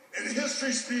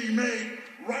history's being made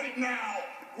right now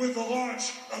with the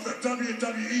launch of the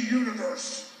WWE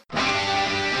Universe.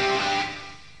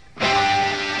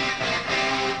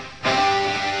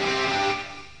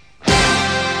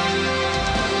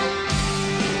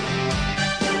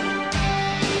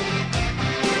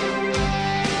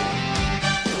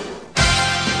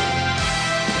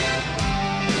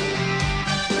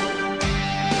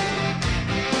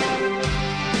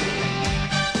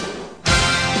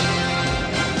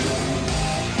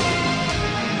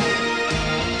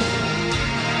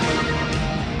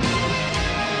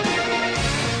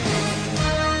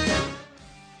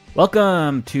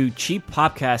 Welcome to Cheap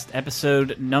Popcast,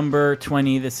 episode number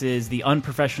 20. This is the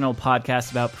unprofessional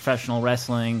podcast about professional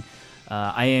wrestling.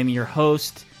 I am your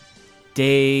host,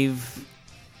 Dave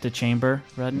the Chamber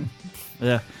Rudden.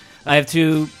 I have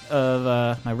two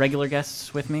of my regular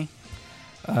guests with me.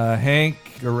 Hank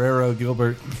Guerrero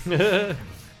Gilbert.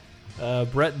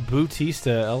 Brett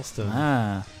Bautista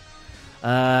Elston.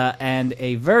 And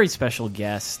a very special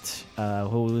guest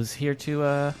who is here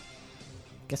to...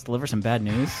 deliver some bad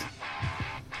news.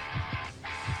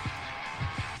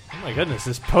 Oh my goodness,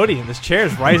 this podium, this chair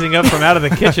is rising up from out of the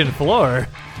kitchen floor.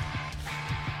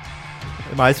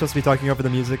 Am I supposed to be talking over the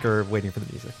music or waiting for the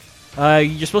music?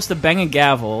 You're supposed to bang a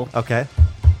gavel. Okay.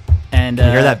 And Can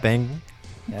you hear that bang?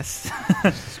 Yes.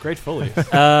 It's great Foley.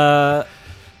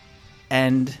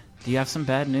 And do you have some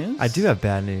bad news? I do have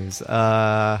bad news.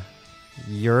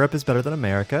 Europe is better than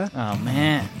America. Oh,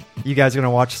 man. You guys are going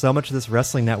to watch so much of this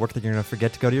wrestling network that you're going to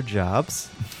forget to go to your jobs.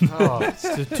 Oh,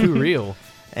 it's too real.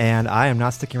 And I am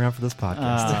not sticking around for this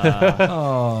podcast.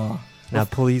 Oh. Now,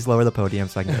 please lower the podium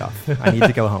so I can get off. I need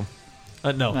to go home.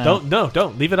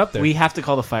 Don't. Leave it up there. We have to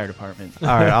call the fire department. All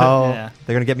right. Yeah.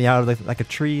 They're going to get me out of like a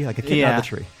tree, like a kid out of the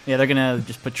tree. Yeah, they're going to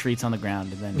just put treats on the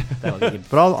ground, and then that'll get you.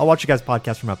 But I'll watch you guys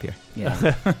podcast from up here.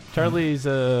 Yeah. Charlie's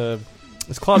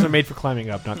his claws are made for climbing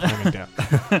up, not climbing down.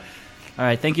 All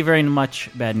right. Thank you very much,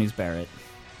 Bad News Barrett.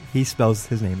 He spells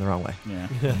his name the wrong way. Yeah.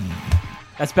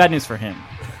 That's bad news for him.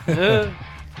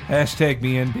 Hashtag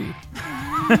me NB.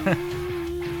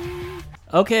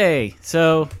 Okay,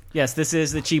 so yes, this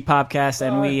is the Cheap Popcast,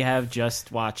 and we have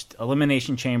just watched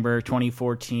Elimination Chamber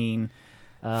 2014.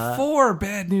 4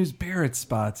 Bad News Barrett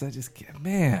spots. I just can't,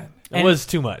 man. It was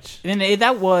too much. And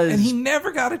that was... And he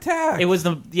never got attacked. It was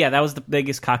that was the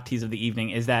biggest cock tease of the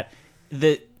evening, is that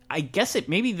I guess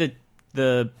maybe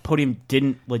the podium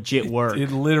didn't legit work.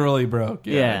 It literally broke.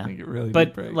 Yeah. I think it really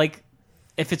did break. But, like,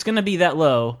 if it's going to be that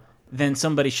low, then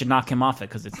somebody should knock him off it,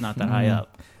 because it's not that high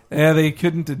up. Yeah, they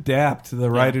couldn't adapt. The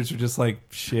writers were just like,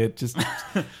 shit, just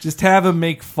have him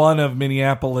make fun of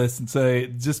Minneapolis and say,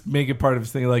 just make it part of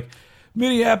his thing. Like,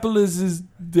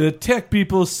 the tech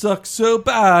people suck so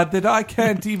bad that I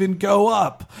can't even go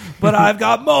up. But I've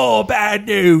got more bad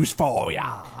news for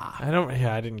ya.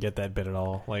 I didn't get that bit at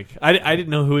all. Like, I didn't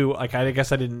know who he. Like, I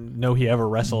guess I didn't know he ever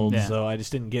wrestled, so I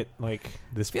just didn't get like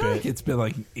this I feel bit. like it's been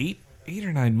like 8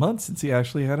 or 9 months since he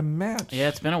actually had a match. Yeah,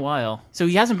 it's been a while. So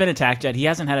he hasn't been attacked yet. He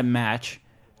hasn't had a match.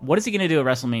 What is he going to do at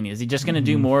WrestleMania? Is he just going to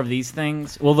do more of these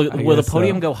things? Will the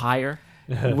podium go higher?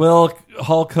 Will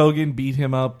Hulk Hogan beat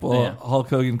him up? Will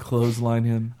Hulk Hogan clothesline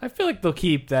him? I feel like they'll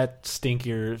keep that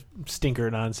stinker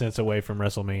nonsense away from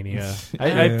WrestleMania.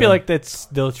 I feel like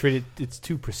they'll treat it. It's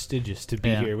too prestigious to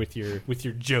be here with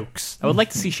your jokes. I would like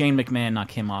to see Shane McMahon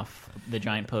knock him off the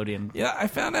giant podium. Yeah, I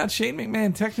found out Shane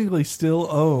McMahon technically still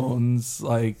owns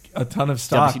like a ton of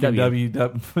stock in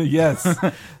WWE. Yes,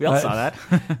 we all saw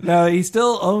that. No, he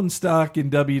still owns stock in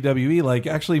WWE, like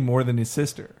actually more than his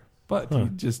sister. But he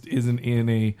just isn't in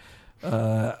a,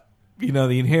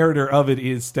 the inheritor of it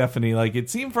is Stephanie. Like, it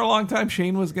seemed for a long time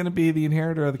Shane was going to be the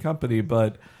inheritor of the company,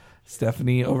 but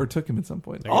Stephanie overtook him at some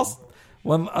point. Also,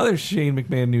 one other Shane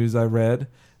McMahon news I read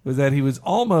was that he was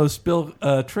almost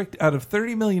tricked out of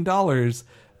 $30 million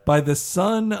by the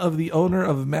son of the owner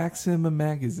of Maxim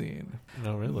magazine.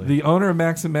 No, really? The owner of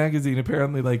Maxim magazine,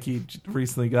 apparently, like, he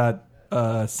recently got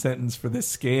sentenced for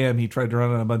this scam he tried to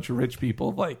run on a bunch of rich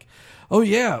people, like, oh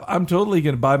yeah, I'm totally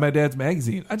going to buy my dad's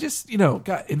magazine. I just,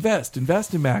 invest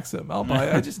in Maxim. I'll buy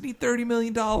it. I just need $30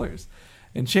 million.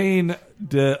 And Shane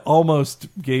almost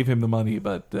gave him the money,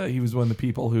 but he was one of the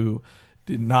people who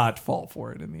did not fall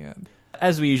for it in the end.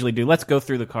 As we usually do, let's go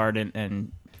through the card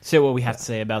and say what we have to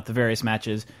say about the various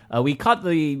matches. We caught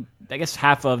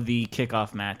half of the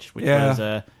kickoff match, which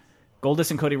was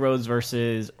Goldust and Cody Rhodes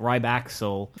versus Ryback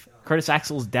Axel. Curtis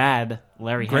Axel's dad,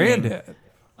 Larry Hennig. Granddad.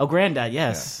 Oh, granddad,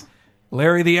 yes. Yeah.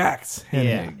 Larry the Axe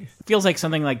Hennig. Yeah. Feels like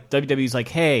something like WWE's like,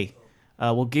 hey,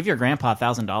 we'll give your grandpa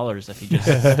 $1,000 if he just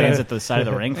stands at the side of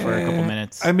the ring for a couple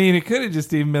minutes. I mean, it could have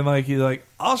just even been like, he's like,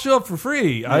 I'll show up for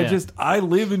free. Yeah. I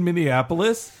live in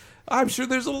Minneapolis. I'm sure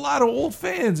there's a lot of old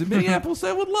fans in Minneapolis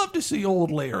that would love to see old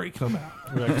Larry come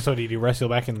out. Like, so did he wrestle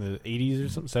back in the 80s or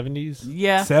something, 70s?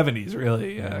 Yeah. 70s,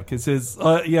 really, yeah. Because his,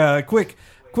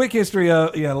 quick history.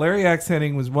 Larry Axe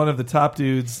Hennig was one of the top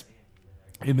dudes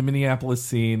in the Minneapolis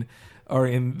scene, or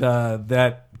in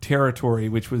that territory,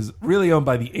 which was really owned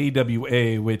by the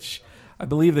AWA, which I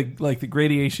believe the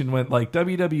gradation went like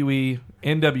WWE,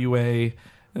 NWA,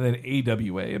 and then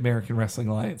AWA, American Wrestling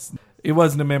Alliance. It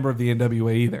wasn't a member of the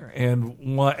NWA either.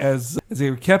 And as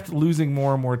they kept losing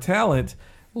more and more talent,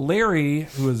 Larry,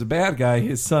 who was a bad guy,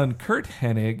 his son Curt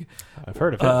Hennig, I've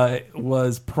heard of it,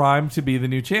 was primed to be the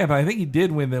new champ. I think he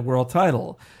did win the world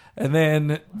title. And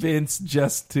then Vince,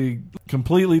 just to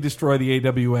completely destroy the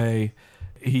AWA,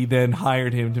 he then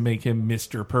hired him to make him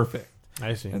Mr. Perfect.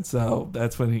 I see. And so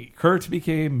that's when Curt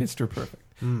became Mr. Perfect.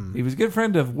 He was a good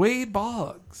friend of Wade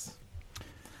Boggs.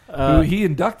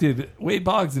 Wade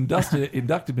Boggs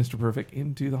inducted Mr. Perfect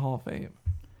into the Hall of Fame.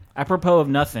 Apropos of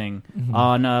nothing,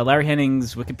 on Larry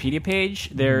Hennig's Wikipedia page,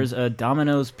 there's a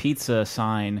Domino's Pizza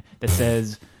sign that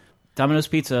says, Domino's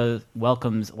Pizza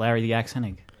welcomes Larry the Axe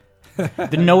Hennig.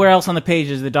 Nowhere else on the page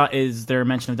is there a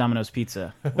mention of Domino's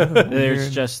Pizza.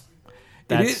 There's just,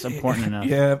 that's important enough.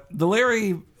 Yeah,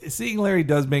 seeing Larry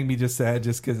does make me just sad,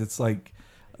 just because it's like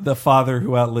the father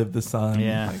who outlived the son.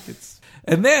 Yeah.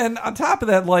 And then, on top of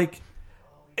that, like,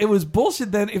 it was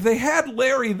bullshit then. If they had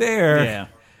Larry there... Yeah.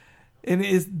 And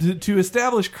is to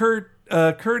establish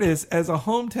Curtis as a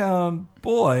hometown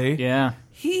boy. Yeah,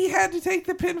 he had to take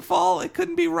the pinfall. It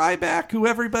couldn't be Ryback, who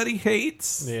everybody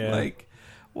hates. Yeah. Like,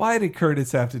 why did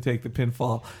Curtis have to take the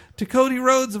pinfall to Cody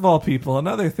Rhodes of all people,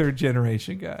 another third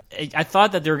generation guy? I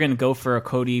thought that they were going to go for a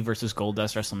Cody versus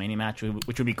Goldust WrestleMania match,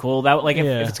 which would be cool. That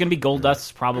if it's going to be Goldust,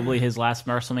 it's probably his last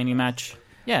WrestleMania match.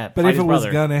 Yeah, but if it was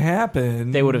going to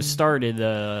happen, they would have started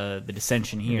the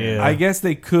dissension here. Yeah. I guess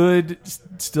they could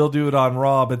still do it on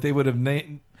Raw, but they would have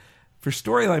for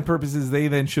storyline purposes. They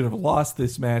then should have lost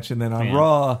this match, and then on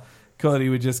Raw, Cody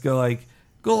would just go like,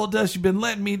 "Goldust, you've been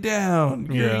letting me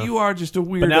down. You are just a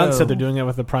weirdo." But now instead they're doing it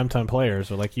with the primetime players.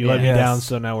 So like, you let me down,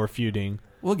 so now we're feuding.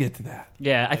 We'll get to that.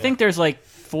 Yeah, I think there's like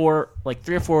 3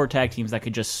 or 4 tag teams that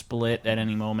could just split at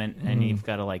any moment, and you've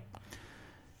got to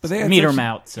but they meter them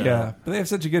out. So. Yeah, but they have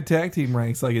such a good tag team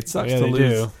ranks. Like, it sucks to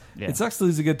lose. Do. Yeah. It sucks to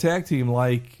lose a good tag team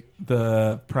like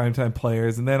the primetime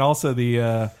players, and then also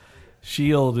the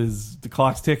Shield the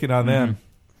clock's ticking on them.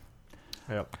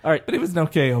 Yep. All right, but it was an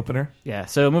okay opener. Yeah.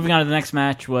 So moving on to the next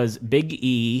match was Big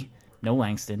E, no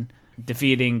Langston,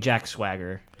 defeating Jack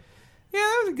Swagger. Yeah,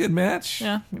 that was a good match.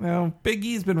 Yeah, Big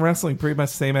E's been wrestling pretty much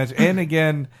the same match, and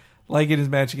again. Like in his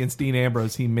match against Dean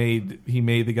Ambrose, he made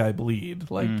the guy bleed.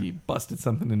 Like he busted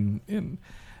something in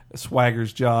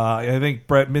Swagger's jaw. I think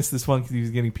Brett missed this one because he was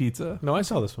getting pizza. No, I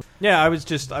saw this one. Yeah, I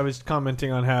was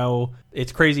commenting on how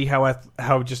it's crazy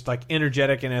how just like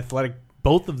energetic and athletic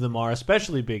both of them are,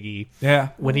 especially Big E. Yeah,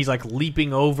 when he's like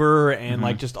leaping over and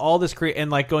like just all this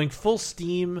and like going full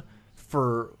steam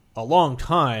for a long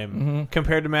time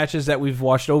compared to matches that we've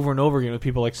watched over and over again with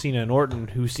people like Cena and Orton,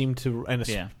 who seem to, and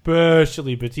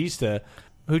especially Batista,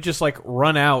 who just like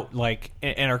run out like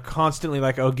and are constantly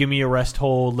like, oh, give me a rest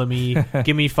hold,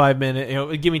 give me 5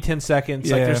 minutes, give me 10 seconds.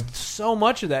 Like there's so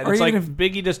much of that. Or it's like if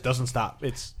Biggie just doesn't stop.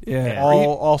 It's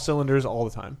all cylinders all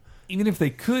the time. Even if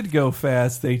they could go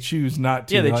fast, they choose not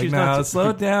to. Yeah, they choose not to. Slow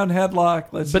it down,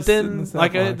 headlock. But then,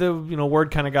 like the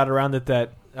word kind of got around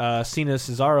that Cena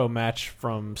Cesaro match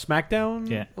from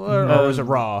SmackDown, or was it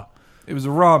Raw? It was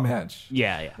a Raw match.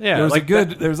 Yeah. There was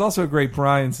there was also a great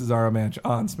Bryan Cesaro match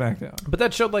on SmackDown. But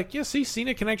that showed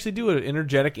Cena can actually do an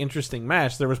energetic, interesting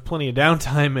match. There was plenty of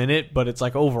downtime in it, but it's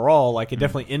like overall, like it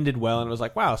definitely ended well, and it was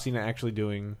like, wow, Cena actually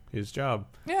doing his job.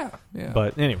 Yeah.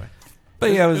 But anyway.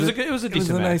 But yeah, it was a decent It was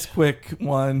a match. nice, quick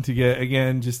one to get,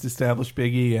 again, just establish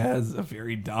Big E as a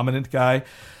very dominant guy.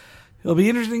 It'll be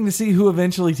interesting to see who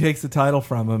eventually takes the title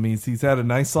from him. He's had a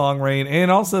nice long reign,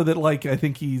 and also that, like, I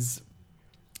think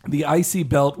the IC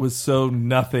belt was so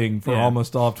nothing for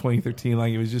almost all of 2013.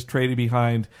 Like, it was just traded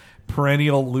behind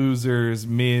perennial losers,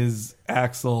 Miz,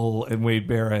 Axel, and Wade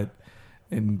Barrett,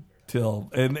 and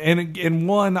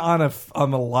one on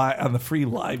the free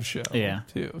live show,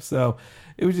 too. So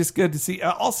it was just good to see.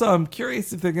 Also, I'm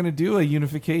curious if they're going to do a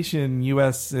unification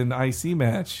US and IC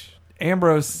match.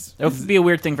 Ambrose, it would be a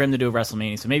weird thing for him to do at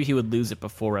WrestleMania, so maybe he would lose it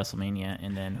before WrestleMania,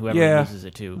 and then whoever loses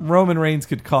it too. Roman Reigns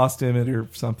could cost him it or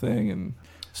something. And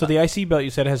so the IC belt, you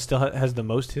said, has the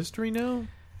most history now.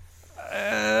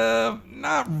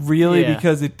 Not really,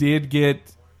 because it did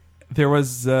get. There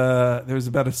was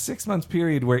about a 6 month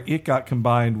period where it got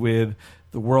combined with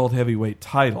the world heavyweight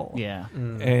title. Yeah.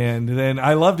 And then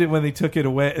I loved it when they took it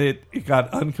away. It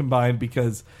got uncombined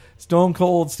because Stone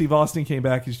Cold Steve Austin came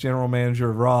back as general manager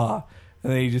of Raw.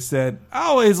 And then he just said, I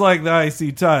always liked the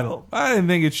IC title. I didn't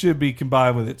think it should be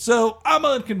combined with it. So I'm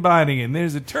uncombining it. And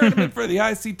there's a tournament for the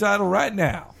IC title right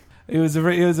now. It was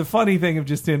a funny thing of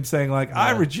just him saying, like,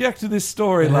 I reject this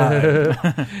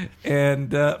storyline. And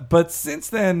but since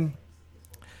then,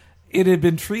 it had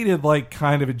been treated like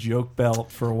kind of a joke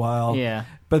belt for a while. Yeah.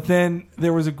 But then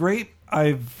there was a great,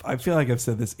 I feel like I've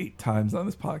said this 8 times on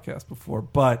this podcast before,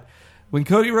 but when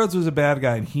Cody Rhodes was a bad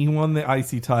guy and he won the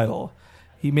IC title,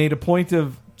 he made a point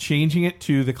of changing it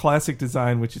to the classic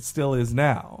design, which it still is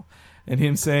now. And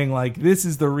him saying, like, this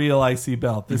is the real IC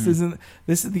belt. This is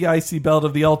the IC belt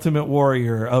of the Ultimate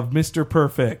Warrior, of Mr.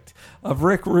 Perfect, of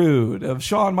Rick Rude, of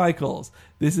Shawn Michaels.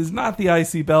 This is not the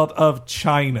IC belt of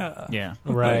China. Yeah.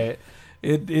 Right.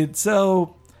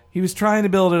 So he was trying to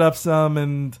build it up some,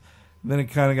 and then it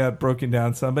kind of got broken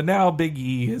down some. But now Big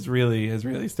E has really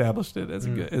established it as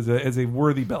as a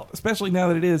worthy belt, especially now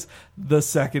that it is the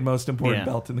second most important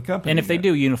belt in the company. And if they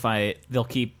do unify it, they'll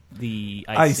keep the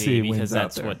IC because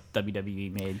that's what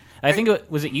WWE made. I think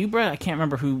was it you, Brett? I can't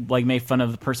remember who made fun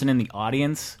of the person in the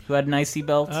audience who had an IC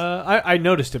belt. I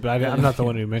noticed it, but I'm not the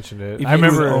one who mentioned it. If I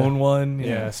remember you own one,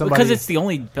 because it's the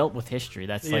only belt with history.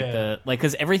 That's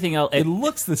because everything else it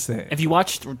looks the same. If you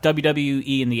watched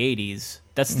WWE in the '80s,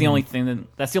 that's the only thing.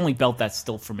 That's the only belt that's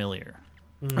still familiar.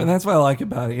 And that's what I like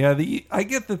about it. Yeah, I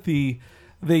get that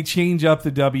they change up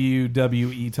the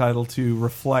WWE title to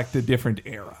reflect a different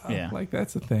era. Yeah. Like,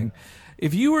 that's the thing.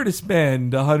 If you were to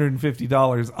spend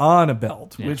 $150 on a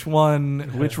belt, which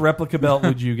replica belt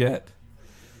would you get?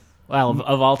 Well,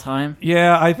 of all time?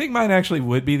 Yeah, I think mine actually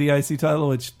would be the IC title,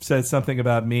 which says something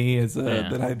about me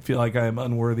that I feel like I am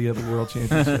unworthy of the World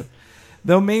Championship.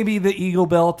 Though maybe the Eagle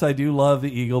belt, I do love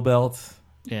the Eagle belt.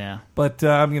 Yeah. But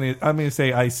I'm gonna say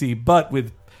IC, but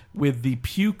with the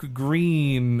puke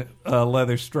green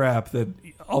leather strap that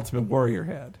Ultimate Warrior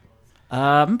had.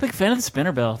 I'm a big fan of the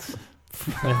spinner belt.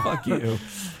 Fuck you.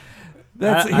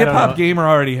 That's Hip Hop Gamer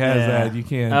already has that. You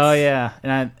can't. Oh yeah,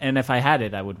 and if I had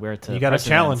it, I would wear it to. You got to press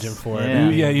challenge events. him for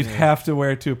it. You'd have to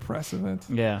wear it to a press event.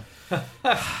 Yeah.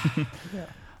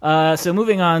 So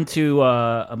moving on to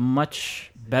a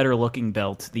much better looking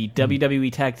belt, the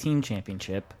WWE Tag Team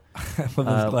Championship. I love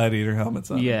those gladiator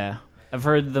helmets on. Yeah. I've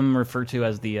heard them referred to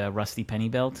as the Rusty Penny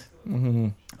belt. Mm-hmm.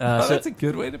 That's a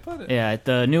good way to put it. Yeah,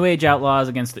 the New Age Outlaws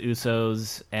against the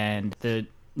Usos, and the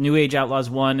New Age Outlaws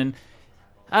won. And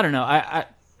I don't know,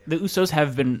 the Usos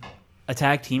have been a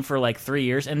tag team for like 3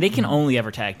 years, and they can only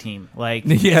ever tag team. Like,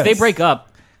 if they break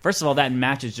up, first of all, that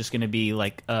match is just going to be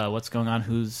like, what's going on?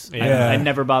 Who's? Yeah. I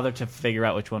never bothered to figure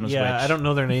out which one was which. I don't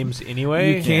know their names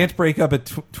anyway. You can't break up a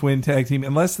twin tag team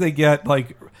unless they get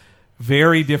like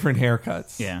very different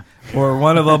haircuts. Yeah. Or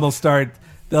one of them will start.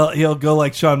 He'll go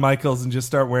like Shawn Michaels and just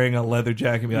start wearing a leather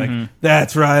jacket and be like,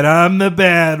 "That's right, I'm the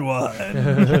bad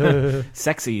one."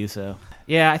 Sexy Uso.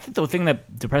 Yeah, I think the thing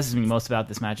that depresses me most about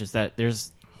this match is that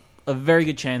there's a very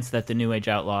good chance that the New Age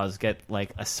Outlaws get like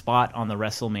a spot on the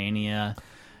WrestleMania card.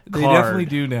 They definitely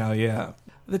do now, yeah.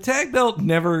 The tag belt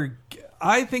never...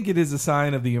 I think it is a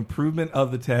sign of the improvement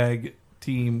of the tag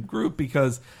team group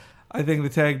because I think the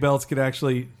tag belts could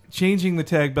actually... Changing the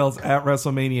tag belts at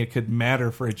WrestleMania could matter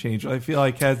for a change. I feel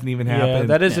like hasn't even happened.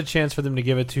 Yeah, that is a chance for them to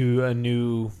give it to a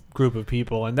new group of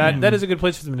people, and that is a good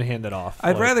place for them to hand it off.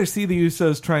 I'd rather see the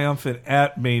Usos triumphant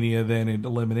at Mania than in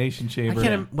Elimination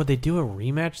Chamber. Would they do a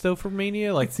rematch though for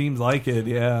Mania? Like, it seems like it.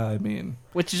 Yeah, I mean,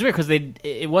 which is weird because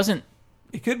it wasn't.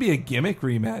 It could be a gimmick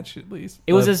rematch at least.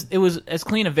 It was as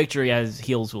clean a victory as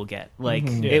heels will get. Like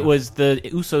it was the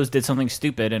Usos did something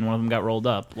stupid and one of them got rolled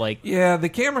up. Like the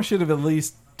camera should have at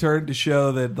least turned to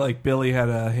show that like Billy had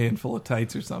a handful of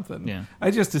tights or something. Yeah, I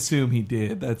just assume he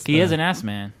did. He is an ass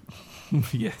man.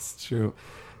 Yes, true.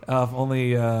 If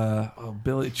only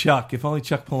Chuck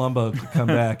Palumbo could come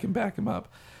back and back him up.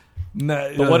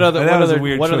 No, but what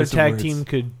other tag team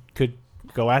could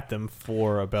go at them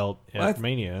for a belt at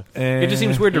Mania? It just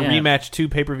seems weird to rematch 2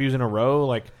 pay-per-views in a row.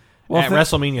 Like at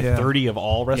WrestleMania 30 of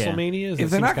all WrestleManias, it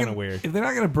seems kind of weird. If they're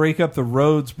not going to break up the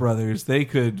Rhodes brothers, they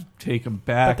could take them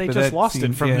back. But they just lost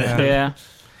it from them. Yeah.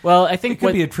 Well, I think it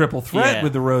could be a triple threat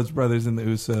with the Rhodes brothers and the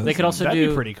Usos. They could also That'd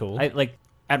be pretty cool. Like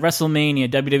at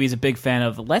WrestleMania, WWE is a big fan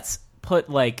of let's put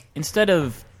like instead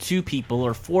of 2 people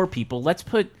or 4 people, let's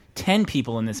put 10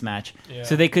 people in this match. Yeah.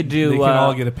 So they could do. They can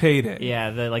all get a payday.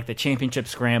 Yeah, the championship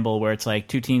scramble where it's like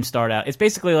 2 teams start out. It's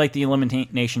basically like the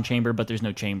Elimination Chamber, but there's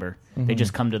no chamber. They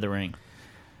just come to the ring.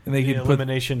 And they can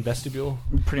elimination vestibule.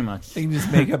 Pretty much. They can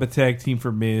just make up a tag team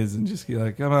for Miz and just be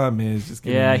like, "Come on, Miz, just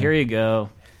get in there." Here you go.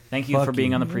 Thank you for Fuck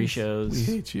being you. on the pre-shows. We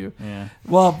hate you. Yeah.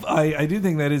 Well, I do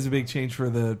think that is a big change for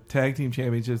the tag team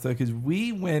championships, though, because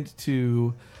we went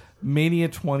to Mania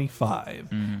 25,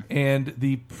 and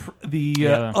the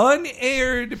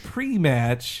unaired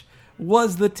pre-match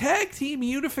was the tag team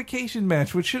unification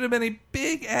match, which should have been a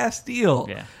big ass deal.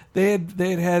 Yeah. They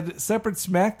had separate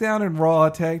SmackDown and Raw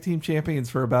tag team champions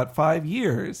for about 5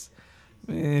 years,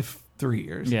 3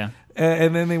 years. Yeah.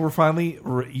 And then they were finally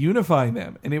unifying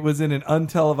them, and it was in an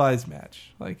untelevised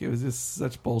match. Like, it was just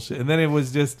such bullshit. And then it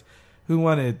was just, who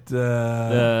won it?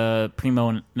 The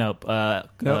Primo,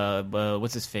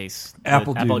 what's his face?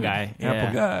 Apple The Apple dude. guy.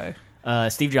 Apple Yeah. guy.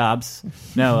 Steve Jobs.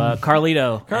 No,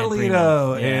 Carlito.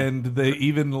 Carlito Yeah. and the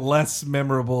even less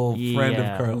memorable friend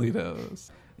Yeah. of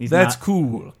Carlito's. He's That's not-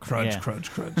 cool. Crunch, Yeah. crunch,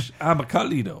 crunch. I'm a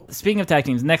Carlito. Speaking of tag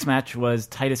teams, next match was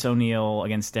Titus O'Neil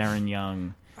against Darren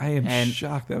Young. I am And-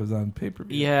 shocked that was on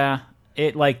pay-per-view. Yeah,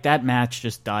 that match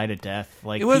just died a death.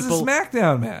 Like, It was people, a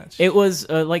SmackDown match. It was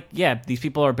these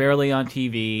people are barely on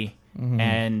TV, Mm-hmm.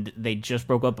 and they just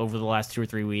broke up over the last 2 or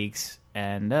 3 weeks.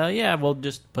 And we'll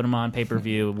just put them on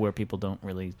pay-per-view where people don't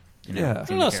really, Yeah. I seem don't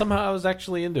to know. care. Somehow I was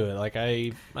actually into it. Like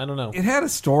I don't know. It had a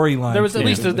storyline. There was at to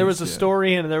least it, there was a yeah.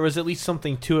 story, and there was at least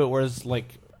something to it. Whereas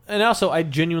like, and also I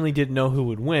genuinely didn't know who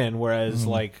would win. Whereas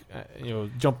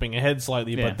jumping ahead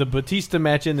slightly, Yeah. but the Batista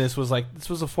match in this was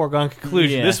a foregone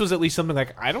conclusion. Yeah. This was at least something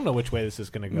like I don't know which way this is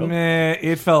going to go. Nah,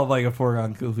 it felt like a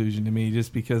foregone conclusion to me,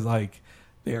 just because like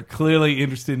they are clearly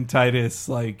interested in Titus.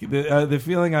 Like the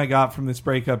feeling I got from this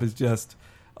breakup is just,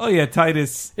 oh yeah,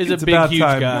 Titus Is a it's big, about huge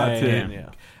time guy, not to- and, yeah.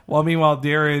 Well, meanwhile,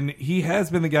 Darren, he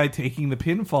has been the guy taking the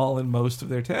pinfall in most of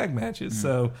their tag matches,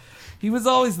 so he was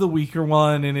always the weaker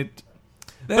one, and it.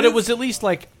 But it was at least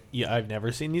like, yeah, I've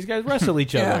never seen these guys wrestle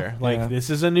each Yeah, other. Like yeah. this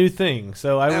is a new thing.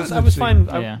 So That I was was fine.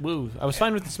 interesting. I was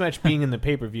fine with this match being in the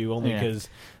pay per view only Yeah. because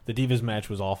the Divas match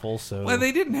was awful. So Well,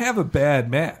 they didn't have a bad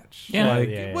match. Yeah. Like,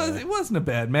 Yeah, it wasn't a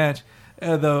bad match.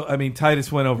 Though, I mean,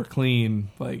 Titus went over clean.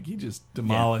 Like, he just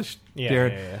demolished Yeah,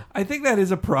 Darren. yeah. I think that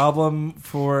is a problem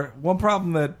for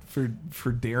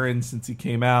Darren since he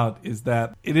came out is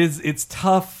that it's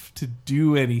tough to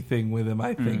do anything with him,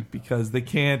 I think, because they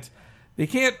can't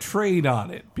trade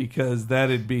on it, because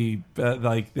that'd be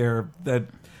like that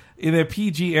in a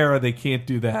PG era they can't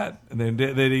do that, and then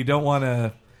they don't want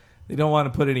to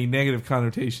put any negative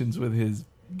connotations with his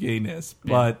gayness,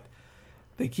 but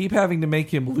they keep having to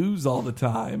make him lose all the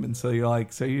time, and so you're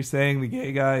like, so you're saying the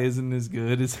gay guy isn't as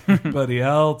good as everybody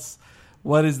else?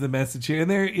 What is the message here?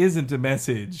 And there isn't a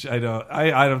message. I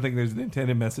don't think there's an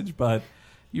intended message, but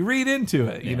you read into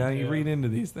it. You read into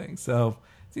these things. So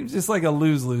it seems just like a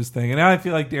lose-lose thing. And now I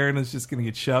feel like Darren is just going to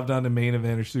get shoved onto Main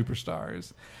Event or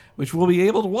Superstars, which we'll be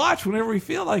able to watch whenever we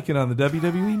feel like it on the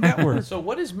WWE Network. So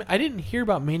what is? I didn't hear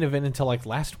about Main Event until like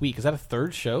last week. Is that a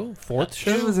third show? Fourth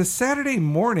show? It was a Saturday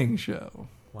morning show.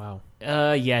 Wow.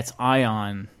 It's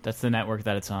Ion. That's the network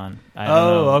that it's on. I don't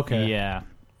Oh, know. okay. Yeah,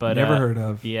 but Never heard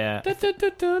of. Yeah,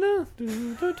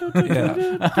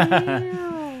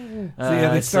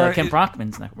 they it's start- Ken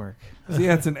Brockman's network. So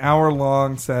yeah, it's an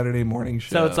hour-long Saturday morning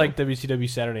show. So it's like WCW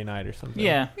Saturday Night or something.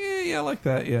 Yeah, Yeah, I like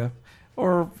that, yeah.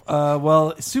 Or,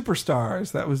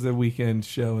 Superstars. That was the weekend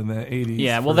show in the 80s.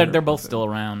 yeah. Well, they're both still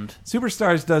around.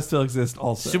 Superstars does still exist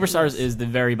also. Superstars is the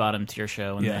very bottom tier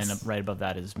show, and Yes. then right above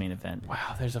that is Main Event.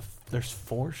 Wow. There's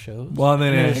 4 shows. Well, and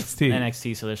then There's NXT.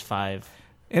 NXT, so there's 5.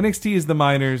 NXT is the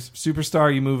minors.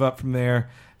 Superstar, you move up from there.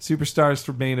 Superstars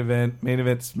for Main Event. Main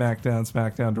Event,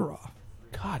 SmackDown to Raw.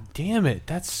 God damn it.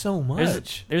 That's so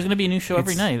much. There's going to be a new show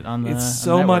every night on the. It's on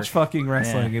so the much network. fucking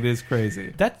wrestling. Yeah. It is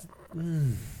crazy. That's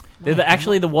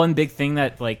Actually, the one big thing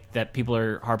that people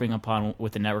are harping upon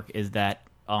with the network is that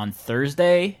on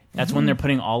Thursday, that's when they're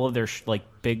putting all of their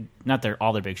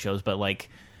all their big shows, but like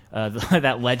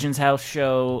that Legends House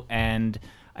show, and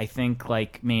I think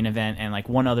like Main Event and like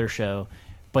one other show,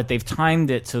 but they've timed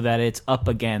it so that it's up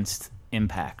against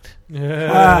Impact.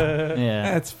 Yeah,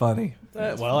 That's funny.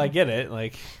 well, I get it.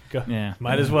 Like, Yeah.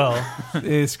 might as well.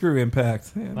 Screw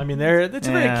Impact. Yeah. I mean, it's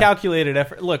a very Yeah. calculated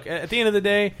effort. Look, at the end of the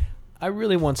day, I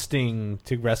really want Sting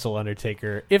to wrestle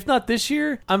Undertaker. If not this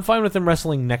year, I'm fine with him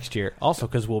wrestling next year. Also,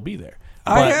 because we'll be there.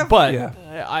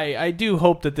 I do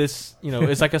hope that this,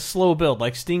 is like a slow build.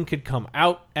 Like Sting could come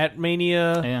out at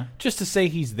Mania just to say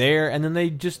he's there, and then they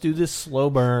just do this slow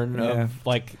burn of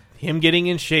like him getting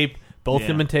in shape. Both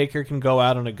him and Taker can go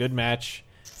out on a good match,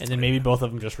 and then maybe both of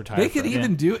them just retire. They could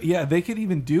even do it. Yeah, they could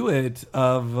even do it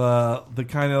of the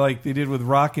kind of like they did with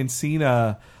Rock and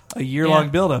Cena, a year-long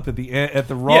build-up at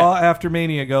the Raw after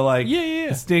Mania. Go like,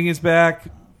 Yeah. Sting is back,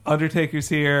 Undertaker's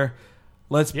here.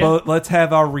 Let's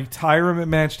have our retirement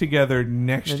match together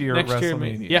next year at Next year,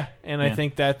 WrestleMania. yeah, and I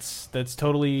think that's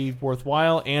totally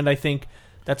worthwhile, and I think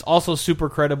that's also super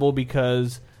credible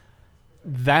because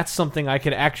that's something I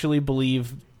could actually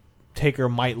believe Taker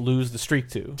might lose the streak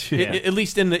to, at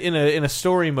least in a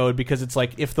story mode, because it's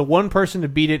like if the one person to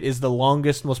beat it is the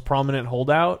longest, most prominent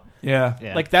holdout,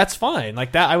 like that's fine,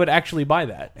 like that I would actually buy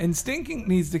that. And Sting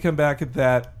needs to come back at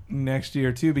that next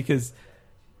year too, because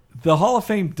the Hall of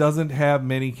Fame doesn't have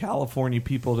many California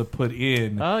people to put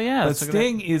in. Oh yeah, but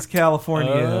Sting is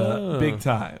California big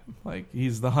time. Like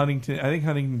he's the Huntington. I think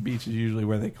Huntington Beach is usually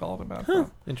where they called him out from.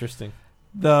 Interesting.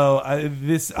 Though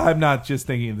I'm not just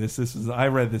thinking of this. I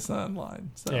read this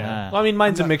online. So. Yeah. Well, I mean,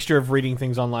 mine's a mixture of reading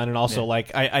things online and also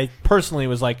like I personally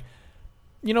was like,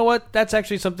 you know what? That's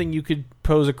actually something you could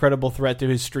pose a credible threat to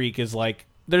his streak. Is like,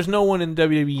 there's no one in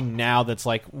WWE now that's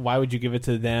like, why would you give it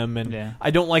to them? And I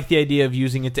don't like the idea of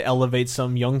using it to elevate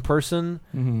some young person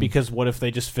because what if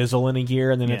they just fizzle in a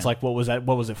year and then it's like, what was that?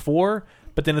 What was it for?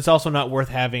 But then it's also not worth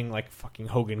having like fucking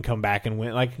Hogan come back and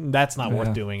win. Like that's not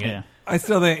worth doing it. Yeah. I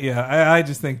still think, I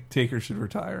just think Taker should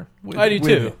retire. I do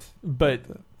too. But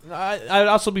I'd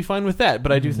also be fine with that.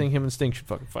 But I do think him and Sting should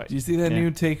fucking fight. Do you see that new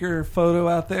Taker photo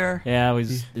out there? Yeah,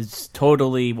 it's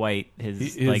totally white.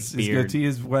 His beard. His goatee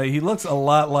is white. He looks a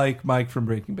lot like Mike from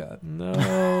Breaking Bad.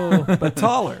 No. but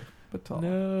taller.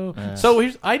 No.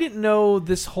 So I didn't know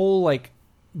this whole like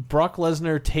Brock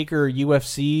Lesnar Taker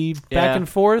UFC back and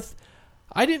forth.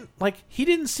 I didn't he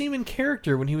didn't seem in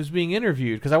character when he was being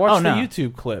interviewed because I watched the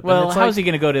YouTube clip. Well, how is he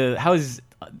going to go to? How is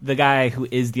the guy who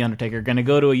is the Undertaker going to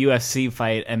go to a UFC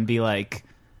fight and be like,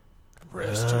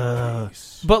 "Rest in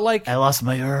peace"? But like, I lost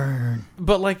my urn.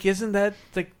 But like, isn't that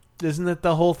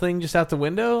the whole thing just out the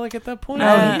window? Like at that point,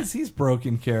 no, he's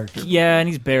broken character. Yeah, and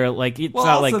he's barely like it's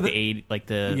not like the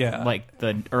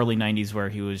the early '90s where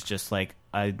he was just like,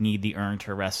 I need the urn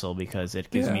to wrestle because it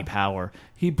gives me power.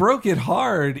 He broke it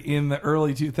hard in the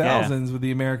early 2000s with the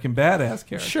American Badass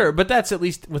character. Sure, but that's at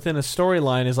least within a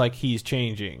storyline is like he's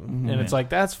changing. And it's like,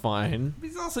 that's fine.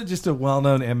 He's also just a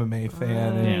well-known MMA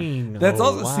fan. That's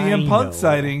also CM Punk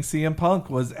sighting. CM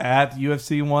Punk was at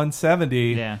UFC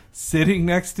 170 sitting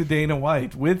next to Dana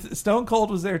White. With Stone Cold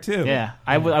was there too. Yeah,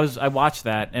 I watched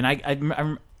that, and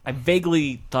I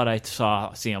vaguely thought I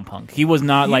saw CM Punk. He was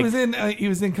not he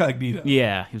was incognito.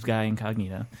 Yeah, he was guy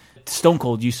incognito. Stone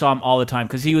Cold, you saw him all the time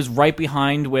because he was right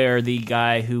behind where the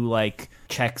guy who like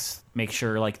checks, make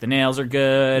sure like the nails are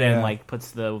good and like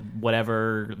puts the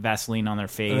whatever Vaseline on their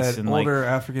face and older like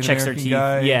African checks their American teeth.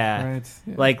 Guy,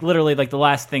 right? Like literally, like the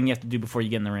last thing you have to do before you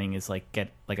get in the ring is like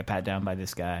get like a pat down by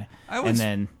this guy, and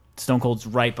then Stone Cold's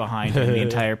right behind him the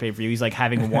entire pay-per-view. He's like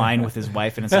having wine with his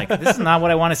wife, and it's like, this is not what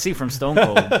I want to see from Stone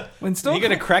Cold. When Stone Are you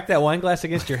going to crack that wine glass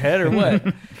against your head or what?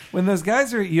 When those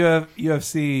guys are at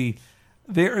UFC,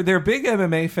 they're big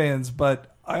MMA fans,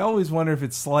 but I always wonder if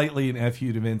it's slightly an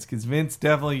FU to Vince, because Vince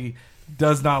definitely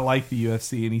does not like the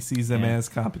UFC, and he sees them as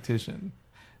competition.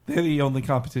 They're the only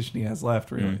competition he has left,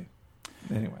 really.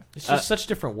 Anyway. It's just such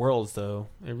different worlds, though.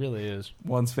 It really is.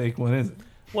 One's fake, one isn't.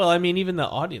 Well, I mean, even the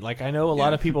audience. Like, I know a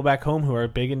lot of people back home who are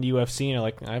big into UFC and are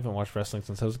like, I haven't watched wrestling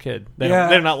since I was a kid.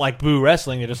 They're not like boo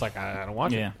wrestling. They're just like, I don't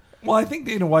watch it. Well, I think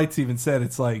Dana White's even said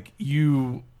it's like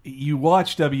you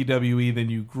watch WWE, then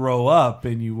you grow up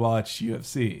and you watch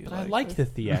UFC. But I like the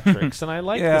theatrics and I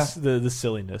like the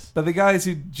silliness. But the guys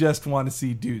who just want to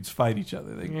see dudes fight each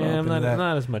other, they grow up into that.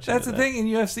 Not as much. That's the thing in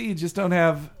UFC. You just don't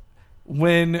have.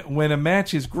 When a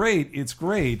match is great, it's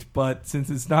great, but since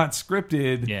it's not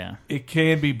scripted, it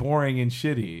can be boring and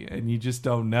shitty, and you just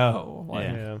don't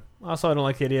know. Also, I don't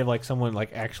like the idea of like someone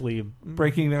like actually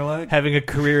breaking their leg, having a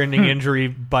career-ending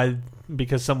injury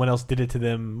because someone else did it to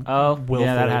them. Willfully.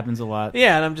 Yeah, that happens a lot.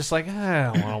 Yeah, and I'm just like,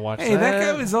 I don't want to watch that. Hey, that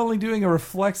guy was only doing a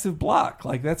reflexive block.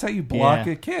 Like that's how you block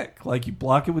a kick. Like you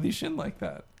block it with your shin like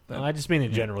that. I just mean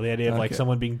in general, the idea of like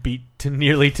someone being beat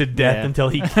nearly to death until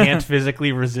he can't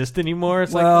physically resist anymore.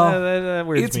 It's that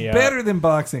weirds me out. It's better than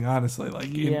boxing, honestly. Like,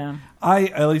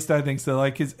 at least I think so.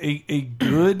 Like, because a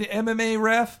good MMA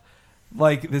ref,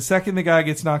 like the second the guy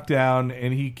gets knocked down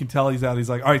and he can tell he's out, he's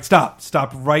like, all right,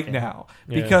 stop right now,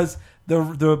 because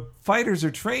the fighters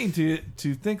are trained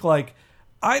to think like,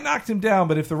 I knocked him down,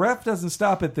 but if the ref doesn't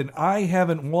stop it, then I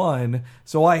haven't won.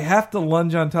 So I have to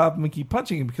lunge on top of him and keep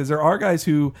punching him, because there are guys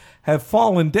who have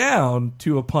fallen down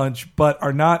to a punch but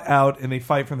are not out and they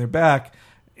fight from their back.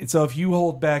 And so if you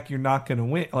hold back, you're not going to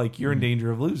win. Like you're in danger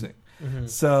of losing.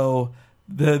 So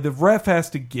the ref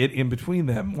has to get in between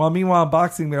them. While meanwhile in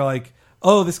boxing, they're like,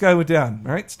 oh, this guy went down.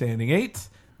 All right, standing 8.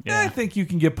 I think you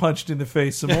can get punched in the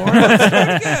face some more. Let's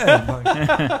try it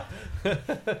again.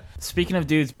 Speaking of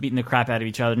dudes beating the crap out of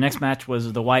each other, next match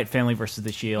was the Wyatt family versus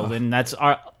the Shield, and that's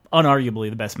unarguably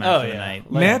the best match of the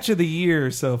night. Match of the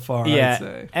year so far, Yeah, I'd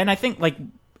say. and I think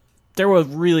there were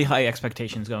really high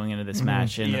expectations going into this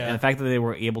match, and the fact that they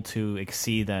were able to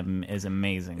exceed them is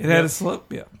amazing. It had a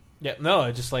slope, Yeah, no,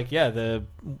 it's just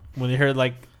when you heard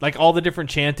like all the different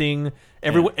chanting,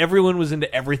 everyone was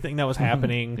into everything that was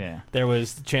happening. Yeah. There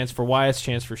was the chance for Wyatt,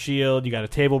 chance for Shield. You got a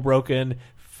table broken.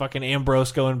 Fucking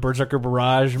Ambrose going Berserker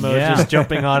Barrage mode, just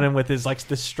jumping on him with his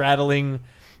the straddling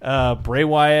Bray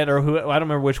Wyatt or who, I don't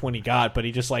remember which one he got, but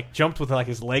he just jumped with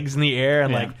his legs in the air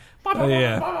and and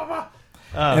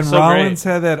so Rollins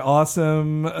great. had that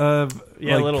awesome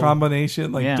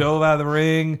combination, dove out of the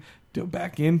ring, dove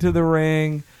back into the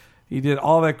ring. He did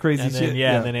all that crazy and then, shit.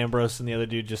 And then Ambrose and the other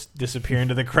dude just disappear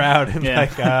into the crowd and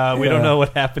we don't know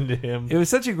what happened to him. It was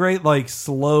such a great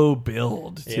slow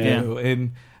build too,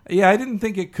 and I didn't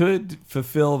think it could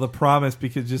fulfill the promise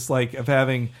because just of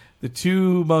having the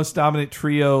two most dominant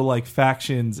trio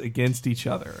factions against each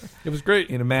other. It was great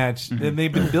in a match, and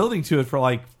they've been building to it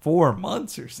for 4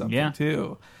 months or something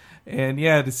too. And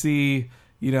to see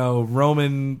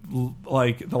Roman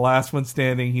the last one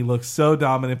standing, he looks so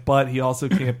dominant, but he also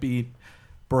can't beat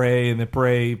Bray, and that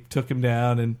Bray took him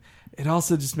down. And it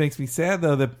also just makes me sad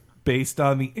though that based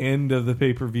on the end of the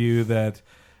pay-per-view that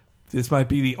this might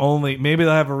be the only, maybe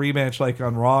they'll have a rematch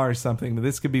on Raw or something, but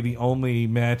this could be the only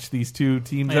match these two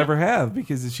teams ever have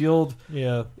because the Shield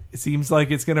it seems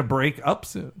like it's going to break up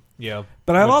soon. Yeah.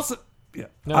 But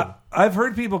I've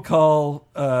heard people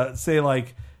say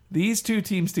these two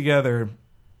teams together,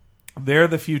 they're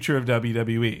the future of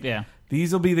WWE. Yeah.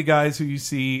 These will be the guys who you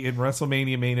see in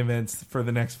WrestleMania main events for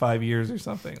the next 5 years or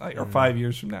something, or 5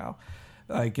 years from now.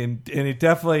 And it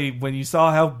definitely, when you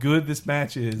saw how good this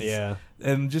match is,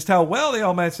 and just how well they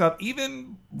all matched up,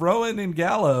 even Rowan and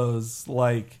Gallows,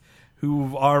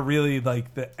 who are really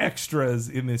the extras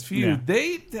in this feud,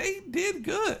 they did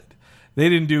good. They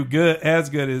didn't do as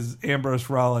good as Ambrose,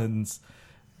 Rollins,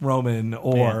 Roman,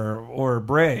 or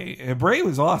Bray. And Bray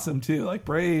was awesome too.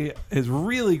 Bray has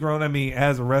really grown on me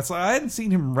as a wrestler. I hadn't seen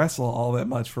him wrestle all that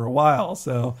much for a while,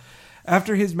 so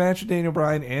after his match with Daniel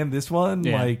Bryan and this one,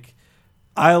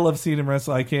 I love seeing him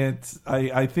wrestle. I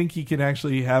think he can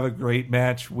actually have a great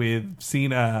match with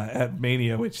Cena at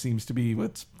Mania, which seems to be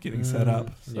what's getting set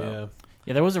up. So.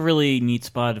 Yeah, there was a really neat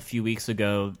spot a few weeks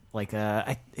ago.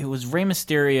 It was Rey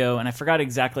Mysterio, and I forgot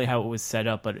exactly how it was set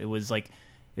up, but it was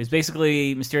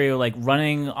basically Mysterio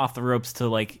running off the ropes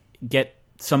to get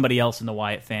somebody else in the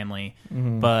Wyatt family,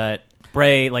 but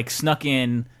Bray snuck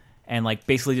in and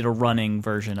basically did a running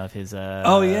version of his. I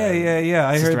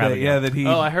heard that. Yeah, that he.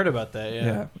 Oh, I heard about that.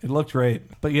 Yeah, it looked great.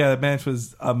 But the match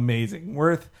was amazing.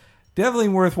 Definitely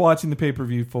worth watching the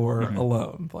pay-per-view for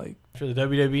alone. After the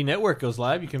WWE Network goes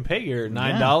live, you can pay your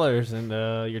 $9 and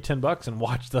your $10 and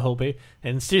watch the whole pay.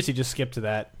 And seriously, just skip to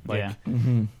that. I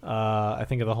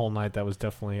think of the whole night, that was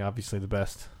definitely, obviously, the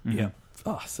best. Yeah.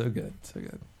 Oh, so good, so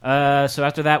good. So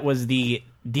after that was the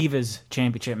Divas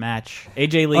Championship match.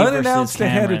 AJ Lee unannounced versus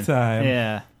Cameron. ahead of time.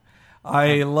 Yeah,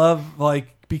 I love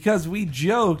because we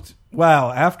joked.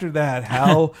 Wow, after that,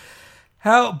 how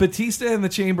Batista and the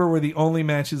Chamber were the only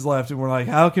matches left, and we're like,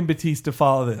 how can Batista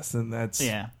follow this? And that's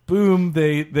boom.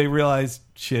 They realized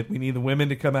shit. We need the women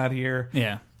to come out here.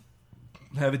 Yeah,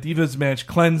 have a Divas match,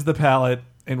 cleanse the palate,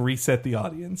 and reset the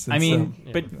audience.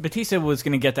 And but Batista was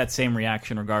going to get that same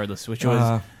reaction regardless, which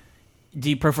was,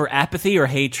 do you prefer apathy or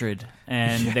hatred?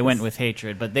 And they went with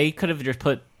hatred, but they could have just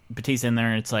put Batista in there,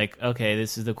 and it's okay,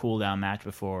 this is the cool down match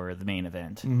before the main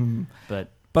event.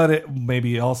 But it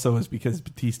maybe also is because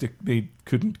Batista, they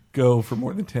couldn't go for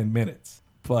more than 10 minutes.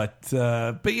 But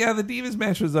the Divas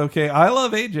match was okay. I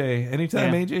love AJ.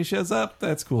 Anytime AJ shows up,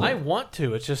 that's cool. I want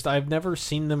to. It's just I've never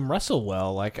seen them wrestle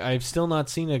well. I've still not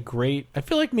seen a great. I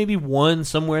feel like maybe one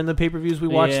somewhere in the pay-per-views we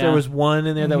watched, there was one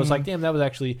in there that was damn, that was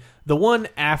actually the one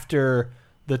after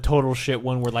the total shit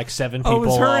one where 7 people. Oh, it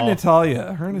was her and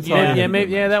Natalya.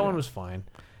 That one was fine.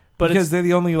 But because they're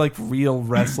the only real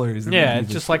wrestlers.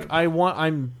 It's just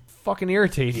I'm fucking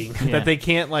irritating that they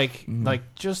can't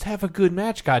just have a good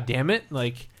match. God damn it!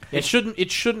 It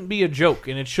shouldn't be a joke,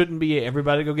 and it shouldn't be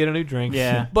everybody go get a new drink.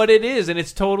 Yeah, but it is, and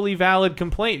it's totally valid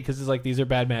complaint because it's these are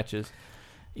bad matches.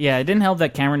 Yeah, it didn't help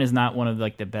that Cameron is not one of the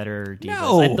better divas.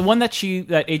 No. The one that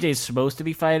AJ is supposed to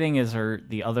be fighting is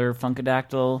the other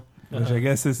Funkadactyl, which I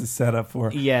guess this is set up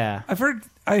for. Yeah,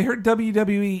 I heard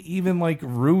WWE even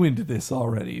ruined this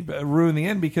already, but ruined the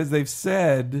end because they've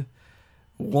said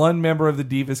one member of the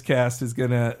Divas cast is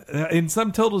gonna, in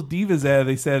some Total Divas ad,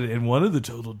 they said, and one of the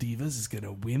Total Divas is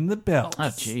gonna win the belt. Oh,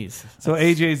 jeez. So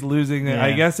AJ's losing.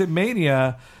 I guess at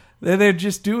Mania, They're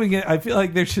just doing it. I feel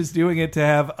like they're just doing it to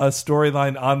have a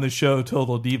storyline on the show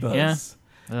Total Divas.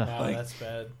 Yeah. Wow, Like- that's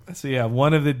bad. So yeah,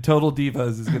 one of the Total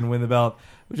Divas is going to win the belt,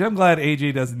 which I'm glad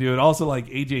AJ doesn't do it. Also, like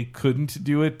AJ couldn't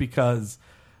do it because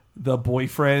the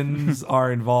boyfriends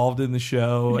are involved in the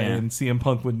show, Yeah. and CM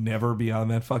Punk would never be on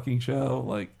that fucking show.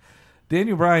 Like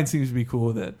Daniel Bryan seems to be cool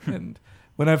with it. And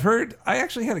when I've heard, I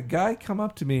actually had a guy come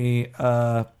up to me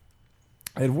at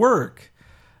work,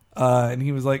 and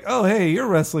he was like, "Oh, hey, you're a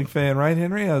wrestling fan, right,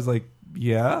 Henry?" I was like,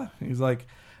 "Yeah." He's like,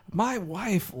 "My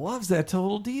wife loves that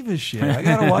Total Divas shit. I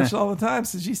gotta watch it all the time."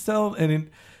 So she's telling, and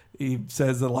he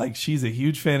says that like she's a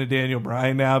huge fan of Daniel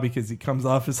Bryan now because he comes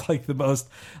off as like the most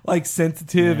like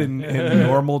sensitive and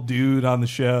normal dude on the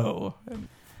show.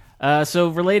 So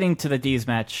relating to the D's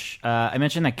match, I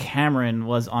mentioned that Cameron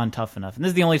was on Tough Enough, and this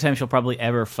is the only time she'll probably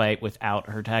ever fight without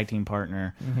her tag team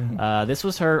partner. This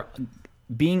was her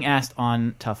being asked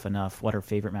on Tough Enough what her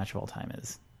favorite match of all time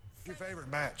is. Your favorite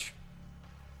match?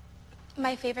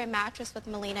 My favorite match was with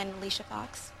Melina and Alicia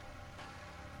Fox.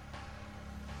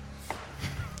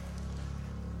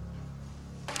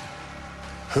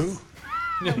 Who?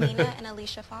 Melina and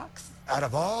Alicia Fox. Out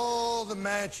of all the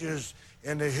matches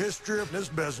in the history of this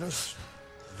business,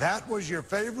 that was your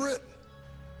favorite?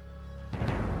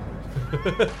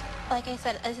 Like I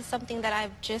said, this is something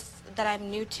that I'm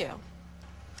new to.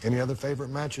 Any other favorite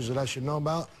matches that I should know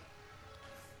about?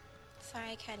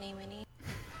 Sorry, I can't name any.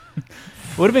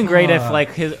 Would have been great if like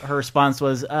her response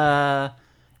was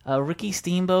Ricky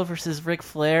Steamboat versus Ric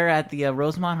Flair at the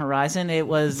Rosemont Horizon. It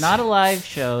was not a live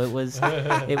show. It was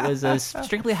a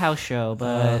strictly house show,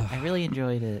 but I really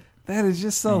enjoyed it. That is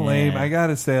just so lame. I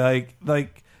gotta say,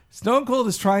 like Stone Cold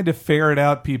is trying to ferret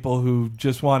out people who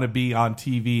just want to be on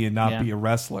TV and not be a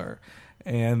wrestler,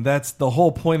 and that's the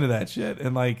whole point of that shit.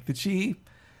 And like she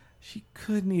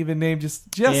couldn't even name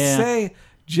just say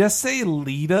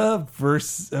Lita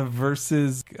versus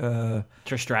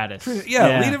Trish Stratus.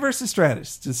 Lita versus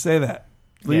Stratus. Just say that.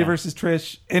 Lita versus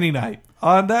Trish any night.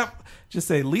 On that, just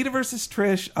say Lita versus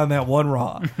Trish on that one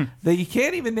Raw. That you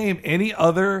can't even name any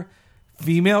other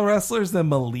female wrestlers than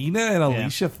Melina and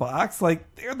Alicia Fox.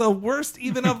 Like they're the worst,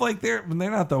 even of like they're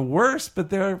not the worst, but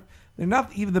they're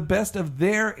not even the best of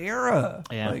their era.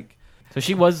 Yeah. Like So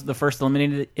she was the first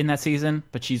eliminated in that season,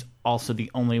 but she's also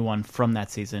the only one from that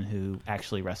season who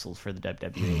actually wrestles for the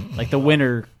WWE. Like the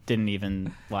winner didn't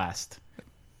even last.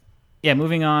 Yeah,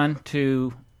 moving on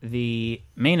to the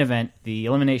main event, the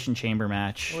Elimination Chamber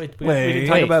match. We didn't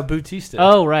talk about Bautista.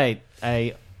 Oh, right.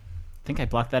 I think I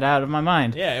blocked that out of my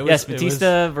mind. Yeah, it was, yes,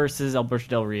 Batista versus Alberto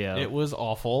Del Rio. It was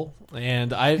awful,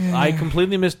 and I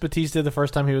completely missed Batista the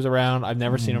first time he was around. I've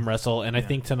never seen him wrestle, and I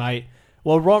think tonight.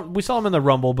 Well, we saw him in the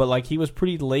Rumble, but like he was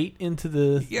pretty late into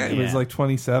the. yeah, it was like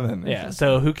 27. Yeah,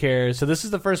 so who cares? So this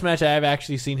is the first match I've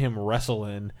actually seen him wrestle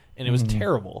in, and it was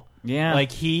terrible. Yeah.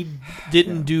 Like he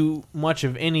didn't do much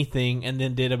of anything, and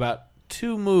then did about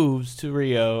 2 moves to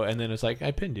Rio, and then it's like I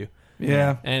pinned you.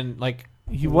 Yeah, And like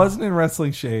he wasn't in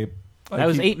wrestling shape. Like, that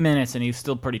was he- 8 minutes, and he was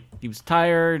still he was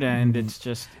tired, and it's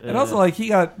just... And also, like, he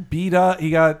got beat up. He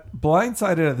got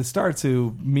blindsided at the start,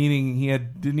 too, meaning he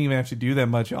didn't even have to do that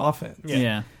much offense.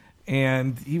 yeah.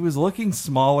 And he was looking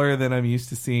smaller than I'm used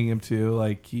to seeing him, too.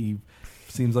 Like, he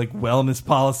seems like wellness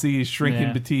policy is shrinking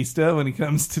Yeah. Batista when he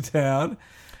comes to town.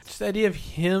 just the idea of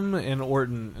him and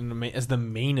Orton as the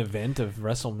main event of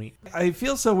WrestleMania. I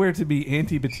feel so weird to be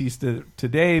anti-Batista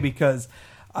today because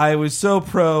I was so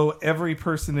pro every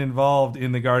person involved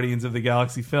in the Guardians of the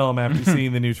Galaxy film after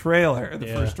seeing the new trailer, the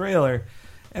first trailer.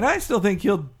 And I still think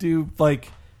he'll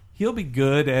be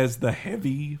good as the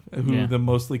heavy, the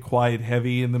mostly quiet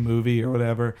heavy in the movie or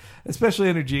whatever, especially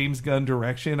under James Gunn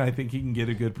direction. I think he can get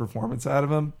a good performance out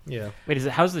of him. Yeah. Wait,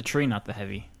 how's the tree not the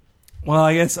heavy? Well,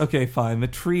 I guess, okay, fine. The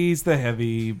tree's the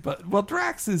heavy, but,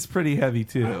 Drax is pretty heavy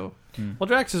too. Well,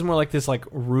 Drax is more like this, like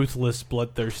ruthless,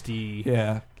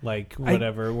 bloodthirsty, like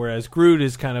whatever. Whereas Groot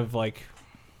is kind of like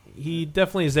he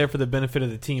definitely is there for the benefit of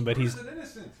the team, but he's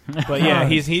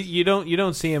you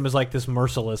don't see him as like this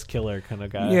merciless killer kind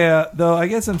of guy. Yeah, though I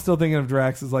guess I'm still thinking of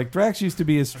Drax as like Drax used to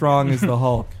be as strong as the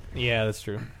Hulk. Yeah, that's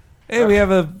true. Hey, we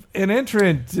have an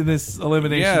entrant in this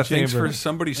elimination chamber. Thanks for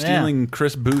somebody stealing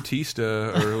Chris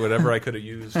Bautista or whatever I could have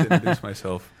used to introduce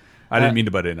myself. I didn't mean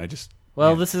to butt in. I just...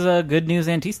 Well, this is a good news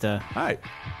Antista. Hi.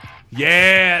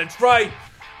 Yeah, that's right.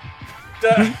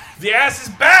 The ass is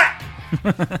back.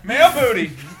 Male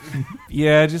booty.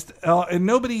 Yeah, just and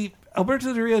nobody. Alberto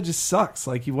Del Rio just sucks.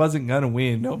 Like he wasn't gonna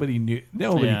win. Nobody knew.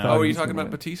 Nobody thought. Oh, are he you was talking gonna